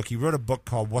this book. He wrote a book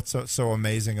called What's So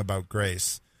Amazing About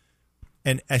Grace.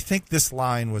 And I think this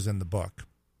line was in the book.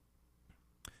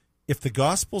 If the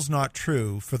gospel's not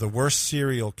true for the worst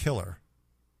serial killer,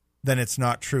 then it's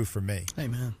not true for me.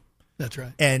 Amen. That's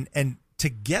right. And to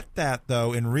get that,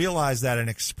 though, and realize that and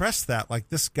express that like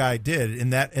this guy did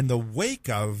in the wake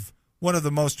of one of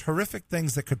the most horrific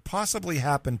things that could possibly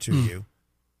happen to you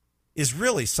is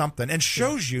really something, and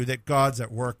shows you that God's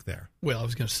at work there. Well, I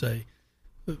was going to say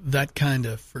that kind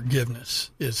of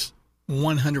forgiveness is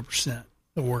 100%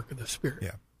 the work of the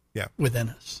Spirit within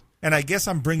us. And I guess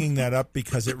I'm bringing that up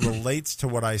because it relates to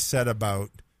what I said about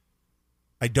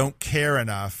I don't care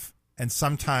enough, and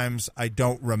sometimes I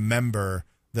don't remember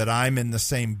that I'm in the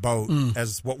same boat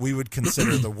as what we would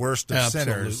consider the worst of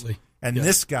sinners. And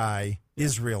this guy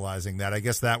is realizing that. I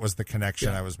guess that was the connection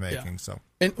I was making. So,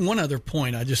 and one other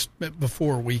point,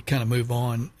 before we kind of move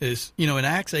on, is in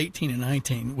Acts 18 and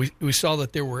 19, we saw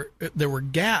that there were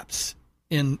gaps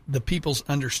in the people's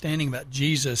understanding about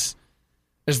Jesus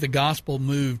as the gospel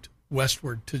moved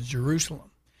westward to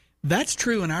Jerusalem. That's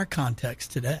true in our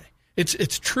context today.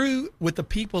 It's true with the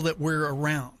people that we're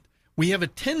around. We have a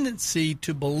tendency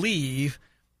to believe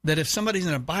that if somebody's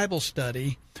in a Bible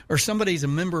study or somebody's a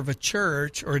member of a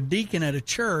church or a deacon at a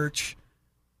church,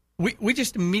 we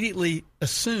just immediately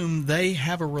assume they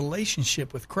have a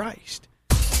relationship with Christ.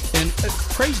 And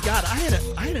praise God, I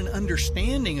had an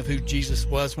understanding of who Jesus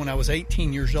was when I was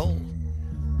 18 years old.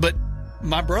 But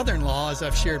my brother-in-law, as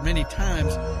I've shared many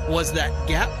times, was that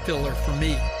gap filler for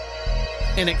me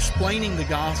in explaining the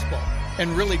gospel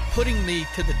and really putting me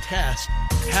to the test.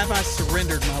 Have I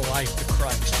surrendered my life to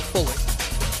Christ fully?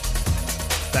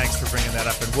 Thanks for bringing that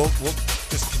up. And we'll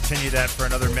just continue that for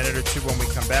another minute or two when we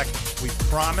come back. We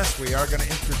promise we are going to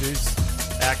introduce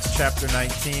Acts chapter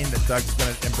 19 that Doug's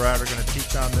and Brad are going to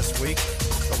teach on this week.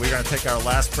 But we're going to take our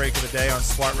last break of the day on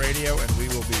SWAT Radio, and we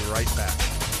will be right back.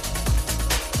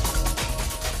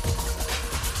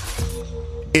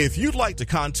 If you'd like to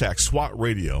contact SWAT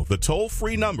Radio, the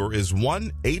toll-free number is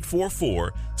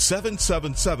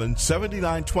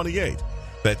 1-844-777-7928.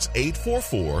 That's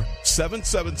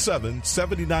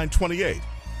 844-777-7928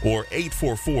 or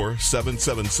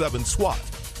 844-777-SWAT.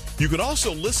 You can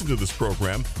also listen to this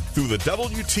program through the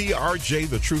WTRJ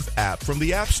The Truth app from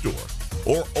the App Store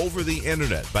or over the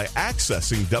internet by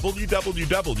accessing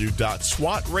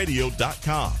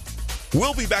www.swatradio.com.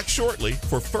 We'll be back shortly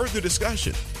for further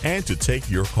discussion and to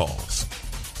take your calls.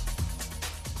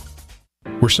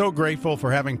 We're so grateful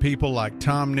for having people like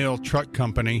Tom Neal Truck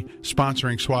Company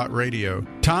sponsoring SWAT Radio.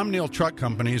 Tom Neal Truck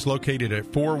Company is located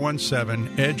at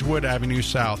 417 Edgewood Avenue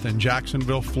South in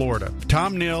Jacksonville, Florida.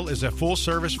 Tom Neal is a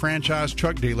full-service franchise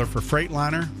truck dealer for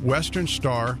Freightliner, Western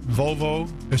Star, Volvo,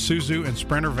 Isuzu, and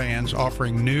Sprinter vans,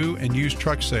 offering new and used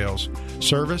truck sales,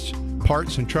 service,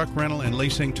 parts and truck rental and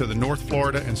leasing to the North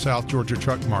Florida and South Georgia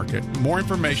truck market. More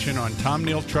information on Tom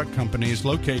Neal Truck Company is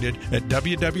located at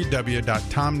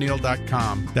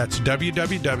www.tomneal.com. That's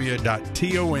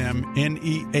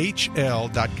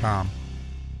www.tomnehl.com.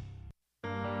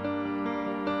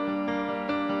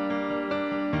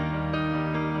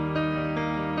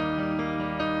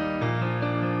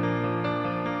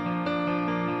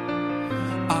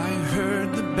 I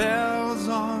heard the bells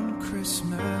on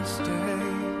Christmas Day.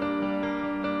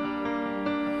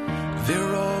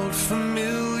 Their old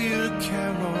familiar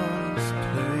carols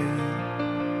play,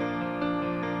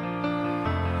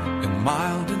 and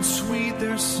mild and sweet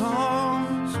their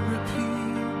songs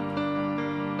repeat,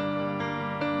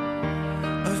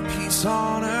 of peace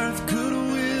on earth,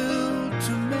 goodwill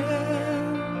to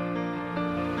men,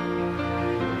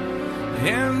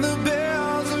 and the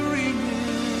bells are ringing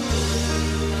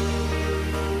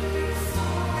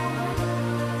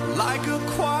like a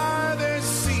choir they're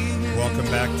singing. Welcome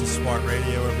back to SWAT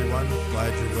Radio, everyone.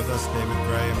 Glad you're with us. David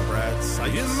Gray and Brad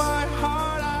Sykes. In my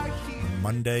heart I hear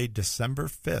Monday, December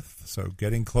 5th. So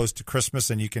getting close to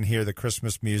Christmas, and you can hear the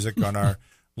Christmas music on our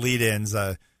lead-ins.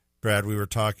 Brad, we were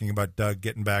talking about Doug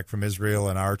getting back from Israel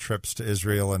and our trips to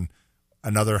Israel, and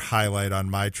another highlight on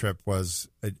my trip was,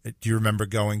 do you remember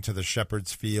going to the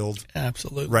Shepherd's Field?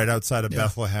 Absolutely. Right outside of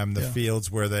Bethlehem, the fields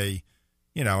where they,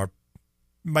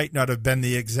 might not have been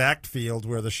the exact field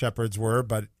where the shepherds were,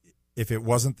 but if it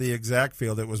wasn't the exact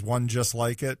field, it was one just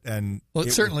like it. And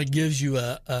it certainly gives you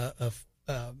a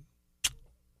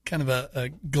kind of a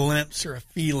glimpse or a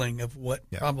feeling of what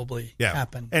probably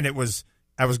happened. And it was,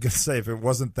 I was going to say, if it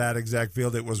wasn't that exact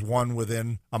field, it was one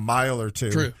within a mile or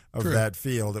two of that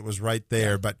field. It was right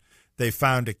there. But they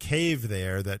found a cave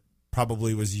there that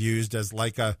probably was used as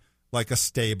like a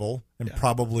stable, and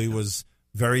probably was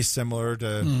very similar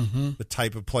to the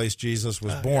type of place Jesus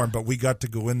was born. But we got to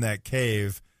go in that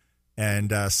cave.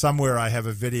 And somewhere I have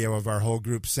a video of our whole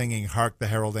group singing "Hark the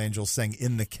Herald Angels Sing"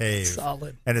 in the cave.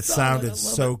 Solid. And it sounded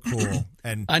so cool.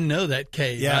 And I know that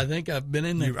cave. Yeah. I think I've been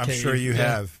in that cave. I'm sure you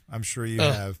have. I'm sure you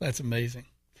have. That's amazing.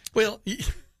 Well,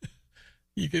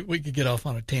 we could get off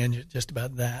on a tangent just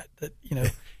about that. That in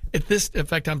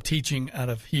fact, I'm teaching out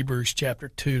of Hebrews chapter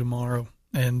 2 tomorrow,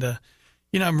 and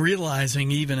I'm realizing,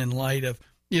 even in light of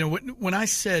when I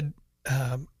said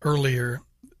earlier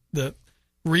the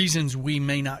reasons we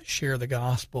may not share the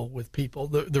gospel with people,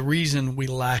 the reason we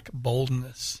lack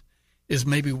boldness is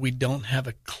maybe we don't have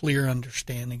a clear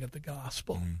understanding of the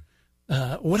gospel.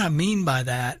 What I mean by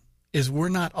that is we're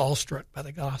not awestruck by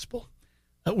the gospel.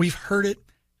 We've heard it.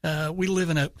 We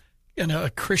live in a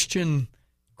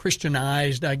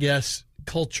Christianized, I guess,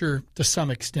 culture to some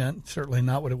extent. Certainly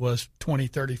not what it was 20,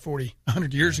 30, 40,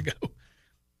 100 years ago.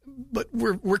 But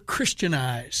we're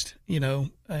Christianized,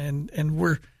 and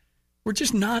we're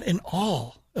just not in awe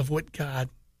of what God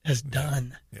has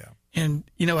done. Yeah. And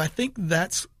I think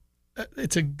that's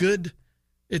it's a good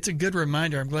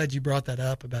reminder. I'm glad you brought that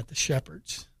up about the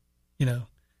shepherds.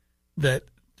 That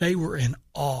they were in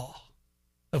awe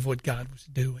of what God was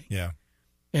doing. Yeah.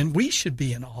 And we should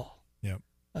be in awe. Yeah.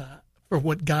 For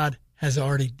what God has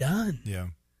already done. Yeah.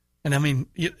 And I mean,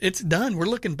 it's done. We're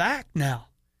looking back now.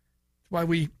 That's why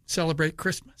we celebrate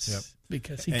Christmas,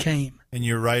 because he came. And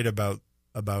you're right about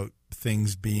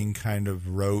things being kind of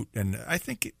rote, and I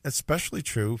think especially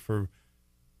true for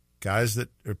guys that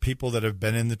are people that have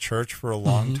been in the church for a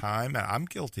long time. And I'm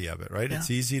guilty of it, right? Yeah. It's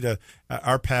easy to.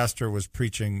 Our pastor was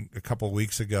preaching a couple of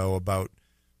weeks ago about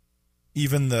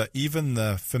even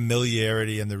the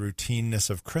familiarity and the routineness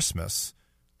of Christmas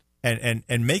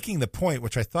and making the point,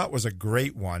 which I thought was a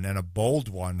great one and a bold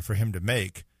one for him to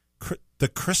make. The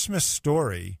Christmas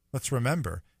story, let's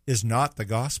remember, is not the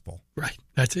gospel. Right.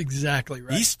 That's exactly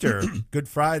right. Easter, Good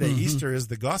Friday, Easter is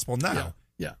the gospel. Now,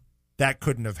 yeah. That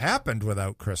couldn't have happened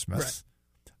without Christmas.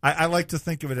 Right. I like to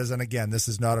think of it as, and again, this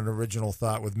is not an original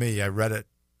thought with me. I read it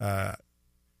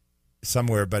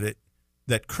somewhere, but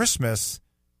that Christmas,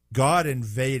 God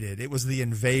invaded. It was the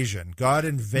invasion. God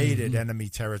invaded enemy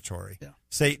territory. Yeah.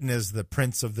 Satan is the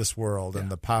prince of this world and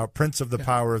the prince of the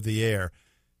power of the air.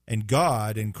 And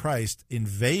God in Christ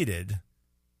invaded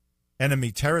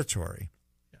enemy territory.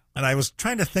 Yeah. And I was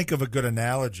trying to think of a good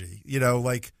analogy.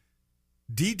 Like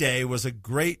D-Day was a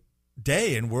great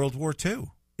day in World War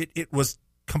II. It was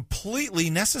completely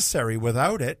necessary.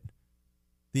 Without it,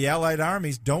 the Allied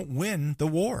armies don't win the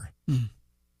war. Mm.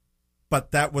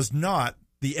 But that was not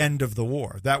the end of the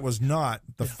war. That was not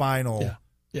the final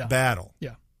battle.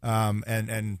 Yeah.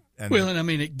 And well, and I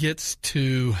mean, it gets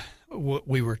to what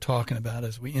we were talking about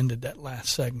as we ended that last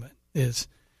segment is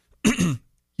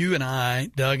you and I,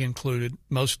 Doug included,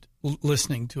 most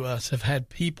listening to us, have had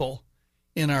people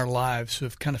in our lives who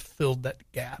have kind of filled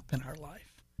that gap in our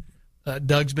life.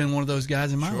 Doug's been one of those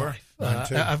guys in my life.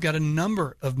 I've got a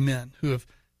number of men who have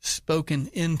spoken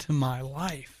into my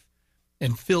life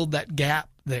and filled that gap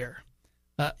there.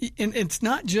 And it's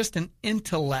not just an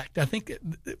intellect. I think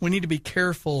we need to be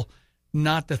careful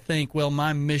not to think, well,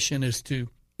 my mission is to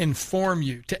inform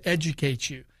you, to educate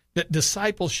you, that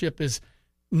discipleship is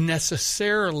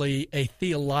necessarily a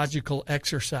theological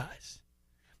exercise.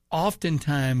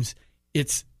 Oftentimes,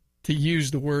 it's, to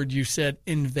use the word you said,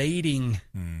 invading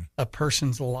a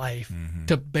person's life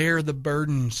to bear the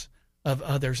burdens of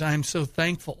others. I am so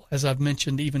thankful, as I've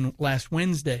mentioned even last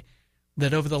Wednesday,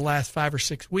 that over the last 5 or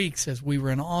 6 weeks as we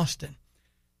were in Austin,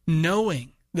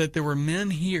 knowing that there were men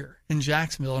here in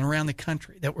Jacksonville and around the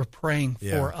country that were praying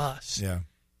for us. Yeah.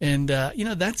 And, are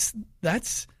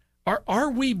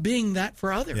we being that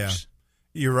for others? Yeah.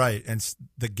 You're right. And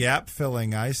the gap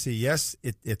filling I see, yes,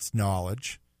 it's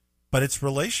knowledge, but it's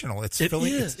relational. It's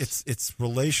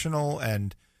relational,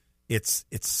 and it's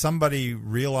somebody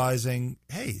realizing,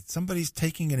 hey, somebody's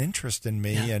taking an interest in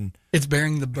me, and it's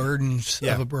bearing the burdens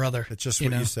of a brother. It's just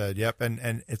what you said. Yep.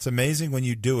 And it's amazing when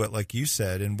you do it, like you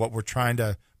said, and what we're trying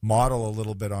to model a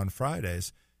little bit on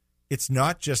Fridays. It's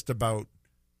not just about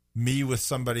me with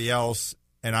somebody else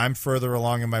and I'm further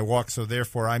along in my walk, so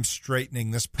therefore I'm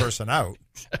straightening this person out.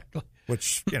 Exactly.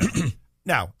 Which,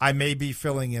 now I may be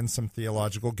filling in some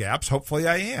theological gaps. Hopefully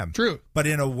I am. True. But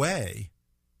in a way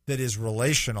that is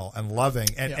relational and loving,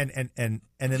 and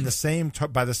in the same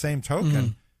by the same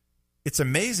token, it's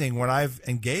amazing when I've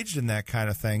engaged in that kind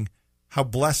of thing, how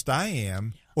blessed I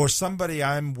am, or somebody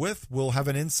I'm with will have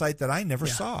an insight that I never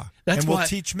saw and will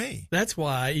teach me. That's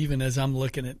why, even as I'm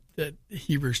looking at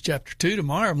Hebrews chapter 2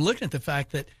 tomorrow, I'm looking at the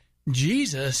fact that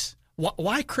Jesus,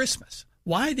 why Christmas?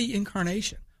 Why the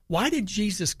incarnation? Why did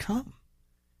Jesus come?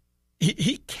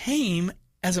 He came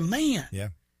as a man. Yeah.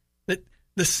 That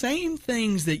the same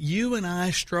things that you and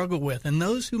I struggle with, and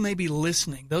those who may be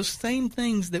listening, those same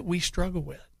things that we struggle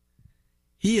with,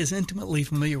 he is intimately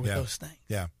familiar with those things.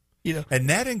 Yeah. And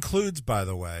that includes, by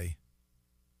the way,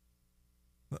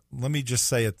 let me just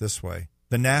say it this way,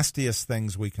 the nastiest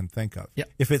things we can think of. Yeah.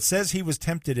 If it says he was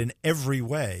tempted in every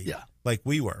way, like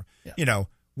we were,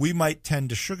 we might tend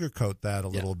to sugarcoat that a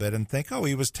little bit and think, oh,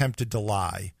 he was tempted to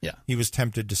lie. Yeah. He was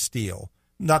tempted to steal.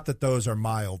 Not that those are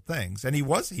mild things. And he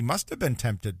must have been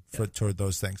tempted toward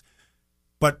those things.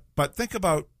 But think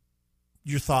about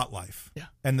your thought life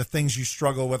and the things you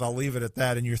struggle with. I'll leave it at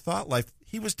that. In your thought life,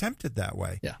 he was tempted that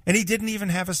way. Yeah. And he didn't even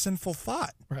have a sinful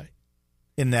thought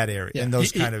in that area, in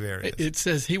those kind of areas. It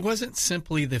says he wasn't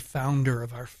simply the founder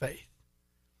of our faith.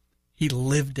 He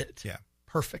lived it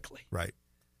perfectly. Right.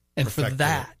 And for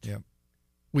that,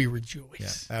 we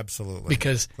rejoice. Yeah, absolutely.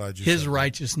 Because his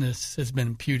righteousness has been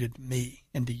imputed to me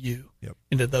and to you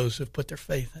and to those who have put their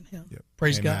faith in him. Yep.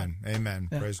 Praise God. Amen.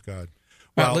 Yeah. Praise God.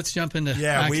 Well, all right, let's jump into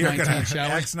Acts 19, shall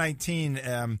we? Acts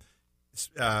 19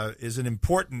 is an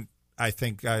important, I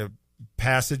think,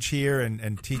 passage here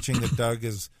and teaching that Doug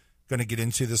is going to get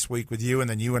into this week with you, and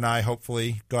then you and I,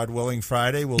 hopefully, God willing,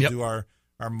 Friday, we'll do our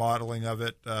modeling of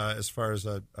it as far as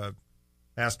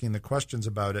asking the questions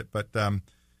about it. But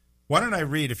why don't I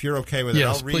read, if you're okay with it?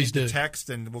 Yes, I'll read the text,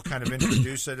 and we'll kind of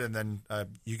introduce it, and then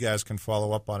you guys can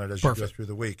follow up on it as you go through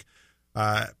the week.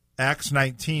 Acts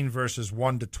 19, verses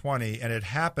 1 to 20, and it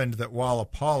happened that while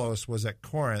Apollos was at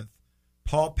Corinth,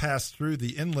 Paul passed through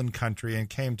the inland country and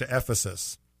came to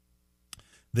Ephesus.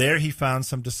 There he found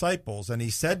some disciples, and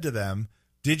he said to them,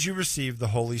 "Did you receive the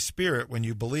Holy Spirit when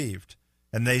you believed?"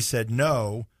 And they said,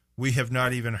 "No, we have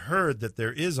not even heard that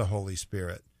there is a Holy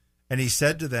Spirit. And he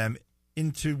said to them,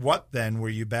 into what then were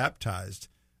you baptized?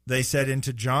 They said,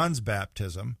 into John's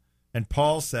baptism. And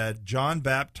Paul said, John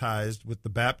baptized with the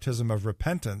baptism of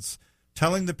repentance,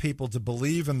 telling the people to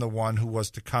believe in the one who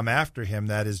was to come after him,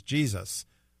 that is Jesus.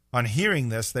 On hearing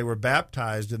this, they were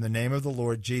baptized in the name of the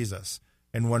Lord Jesus.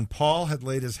 And when Paul had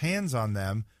laid his hands on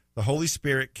them, the Holy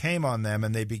Spirit came on them,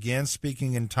 and they began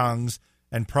speaking in tongues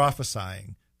and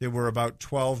prophesying. There were about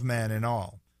 12 men in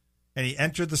all. And he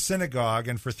entered the synagogue,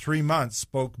 and for 3 months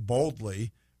spoke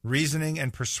boldly, reasoning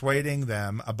and persuading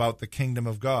them about the kingdom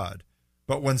of God.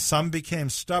 But when some became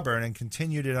stubborn and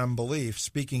continued in unbelief,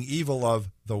 speaking evil of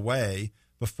the way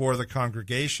before the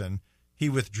congregation, he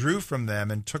withdrew from them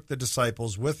and took the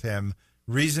disciples with him,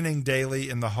 reasoning daily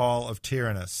in the hall of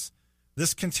Tyrannus.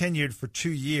 This continued for 2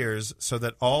 years, so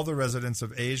that all the residents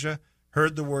of Asia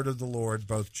heard the word of the Lord,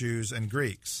 both Jews and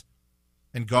Greeks.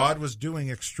 And God was doing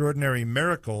extraordinary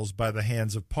miracles by the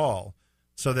hands of Paul,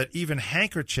 so that even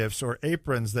handkerchiefs or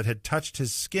aprons that had touched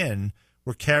his skin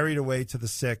were carried away to the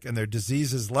sick, and their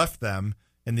diseases left them,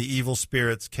 and the evil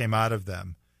spirits came out of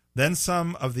them. Then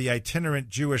some of the itinerant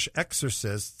Jewish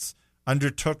exorcists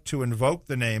undertook to invoke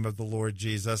the name of the Lord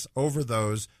Jesus over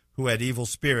those who had evil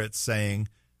spirits, saying,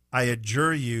 I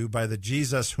adjure you by the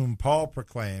Jesus whom Paul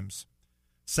proclaims.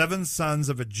 7 sons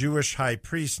of a Jewish high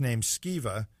priest named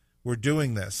Sceva were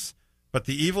doing this. But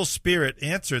the evil spirit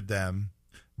answered them,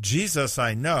 Jesus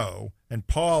I know, and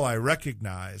Paul I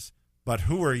recognize, but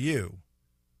who are you?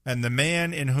 And the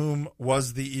man in whom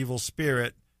was the evil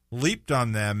spirit leaped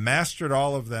on them, mastered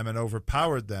all of them, and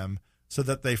overpowered them, so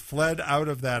that they fled out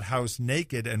of that house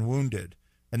naked and wounded.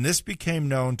 And this became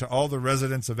known to all the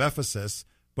residents of Ephesus,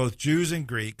 both Jews and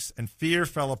Greeks, and fear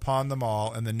fell upon them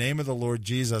all, and the name of the Lord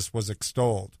Jesus was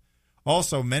extolled.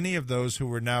 Also, many of those who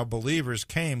were now believers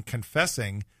came,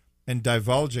 confessing and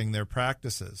divulging their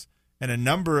practices. And a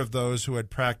number of those who had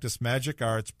practiced magic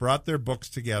arts brought their books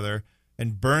together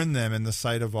and burned them in the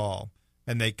sight of all.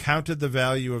 And they counted the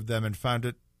value of them and found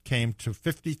it came to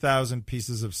 50,000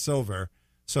 pieces of silver.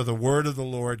 So the word of the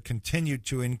Lord continued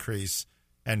to increase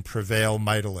and prevail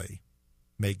mightily.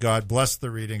 May God bless the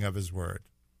reading of his word.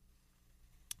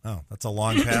 Oh, that's a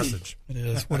long passage. It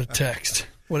is. What a text.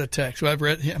 What a text. Well, I've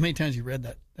read, how many times you read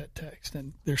that text?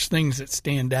 And there's things that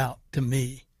stand out to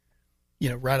me,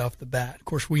 right off the bat. Of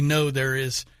course, we know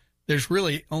there's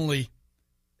really only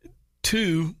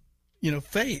 2,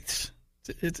 faiths.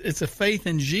 It's a faith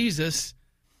in Jesus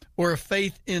or a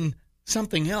faith in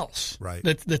something else. Right.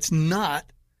 That's not,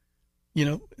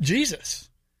 Jesus.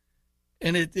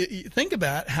 And think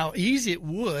about how easy it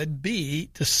would be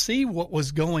to see what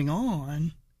was going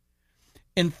on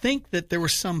and think that there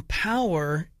was some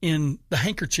power in the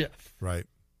handkerchief. Right.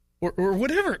 Or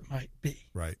whatever it might be.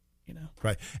 Right.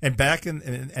 Right. And back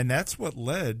and that's what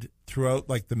led throughout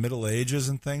like the Middle Ages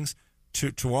and things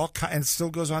to all and it still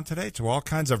goes on today, to all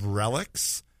kinds of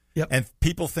relics. Yep. And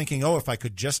people thinking, if I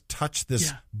could just touch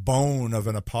this bone of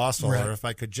an apostle, right, or if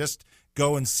I could just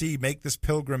go and make this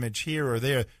pilgrimage here or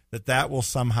there, that will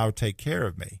somehow take care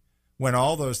of me. When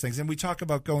all those things, and we talk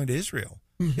about going to Israel,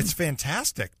 it's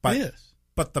fantastic, but it is.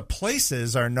 But the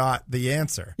places are not the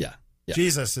answer. Yeah.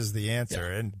 Jesus is the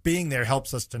answer, and being there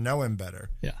helps us to know him better.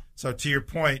 Yeah. So to your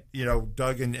point,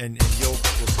 Doug, and we'll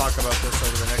talk about this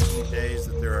over the next few days,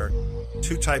 that there are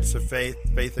 2 types of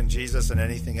faith in Jesus and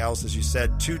anything else, as you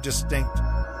said, 2 distinct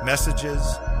messages,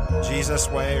 Jesus'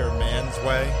 way or man's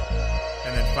way,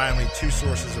 and then finally 2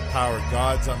 sources of power,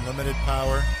 God's unlimited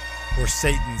power or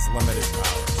Satan's limited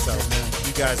power. So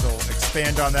you guys will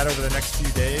expand on that over the next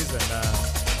few days, and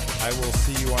I will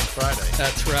see you on Friday.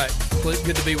 That's right.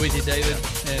 Good to be with you, David.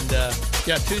 And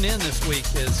tune in this week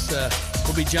as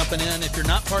we'll be jumping in. If you're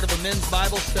not part of a men's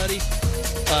Bible study,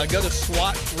 go to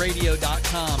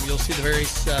SWATradio.com. You'll see the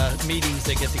various meetings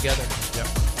they get together. Yep.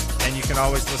 And you can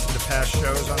always listen to past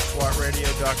shows on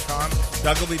SWATradio.com.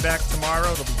 Doug will be back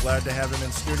tomorrow. They'll be glad to have him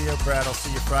in studio. Brad, I'll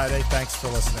see you Friday. Thanks for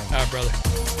listening. All right, brother.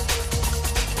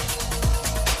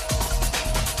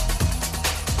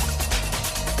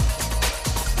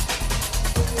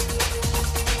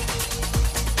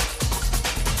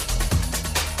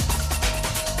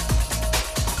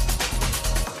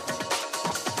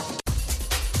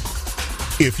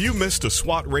 If you missed a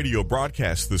SWAT radio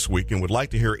broadcast this week and would like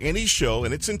to hear any show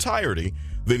in its entirety,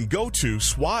 then go to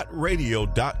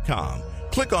SWATradio.com.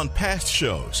 Click on past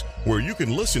shows where you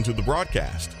can listen to the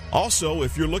broadcast. Also,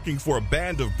 if you're looking for a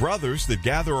band of brothers that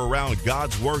gather around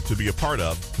God's Word to be a part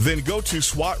of, then go to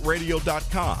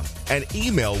SWATradio.com and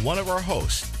email one of our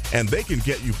hosts, and they can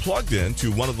get you plugged in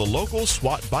to one of the local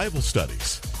SWAT Bible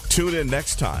studies. Tune in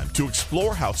next time to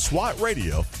explore how SWAT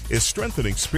Radio is strengthening spiritual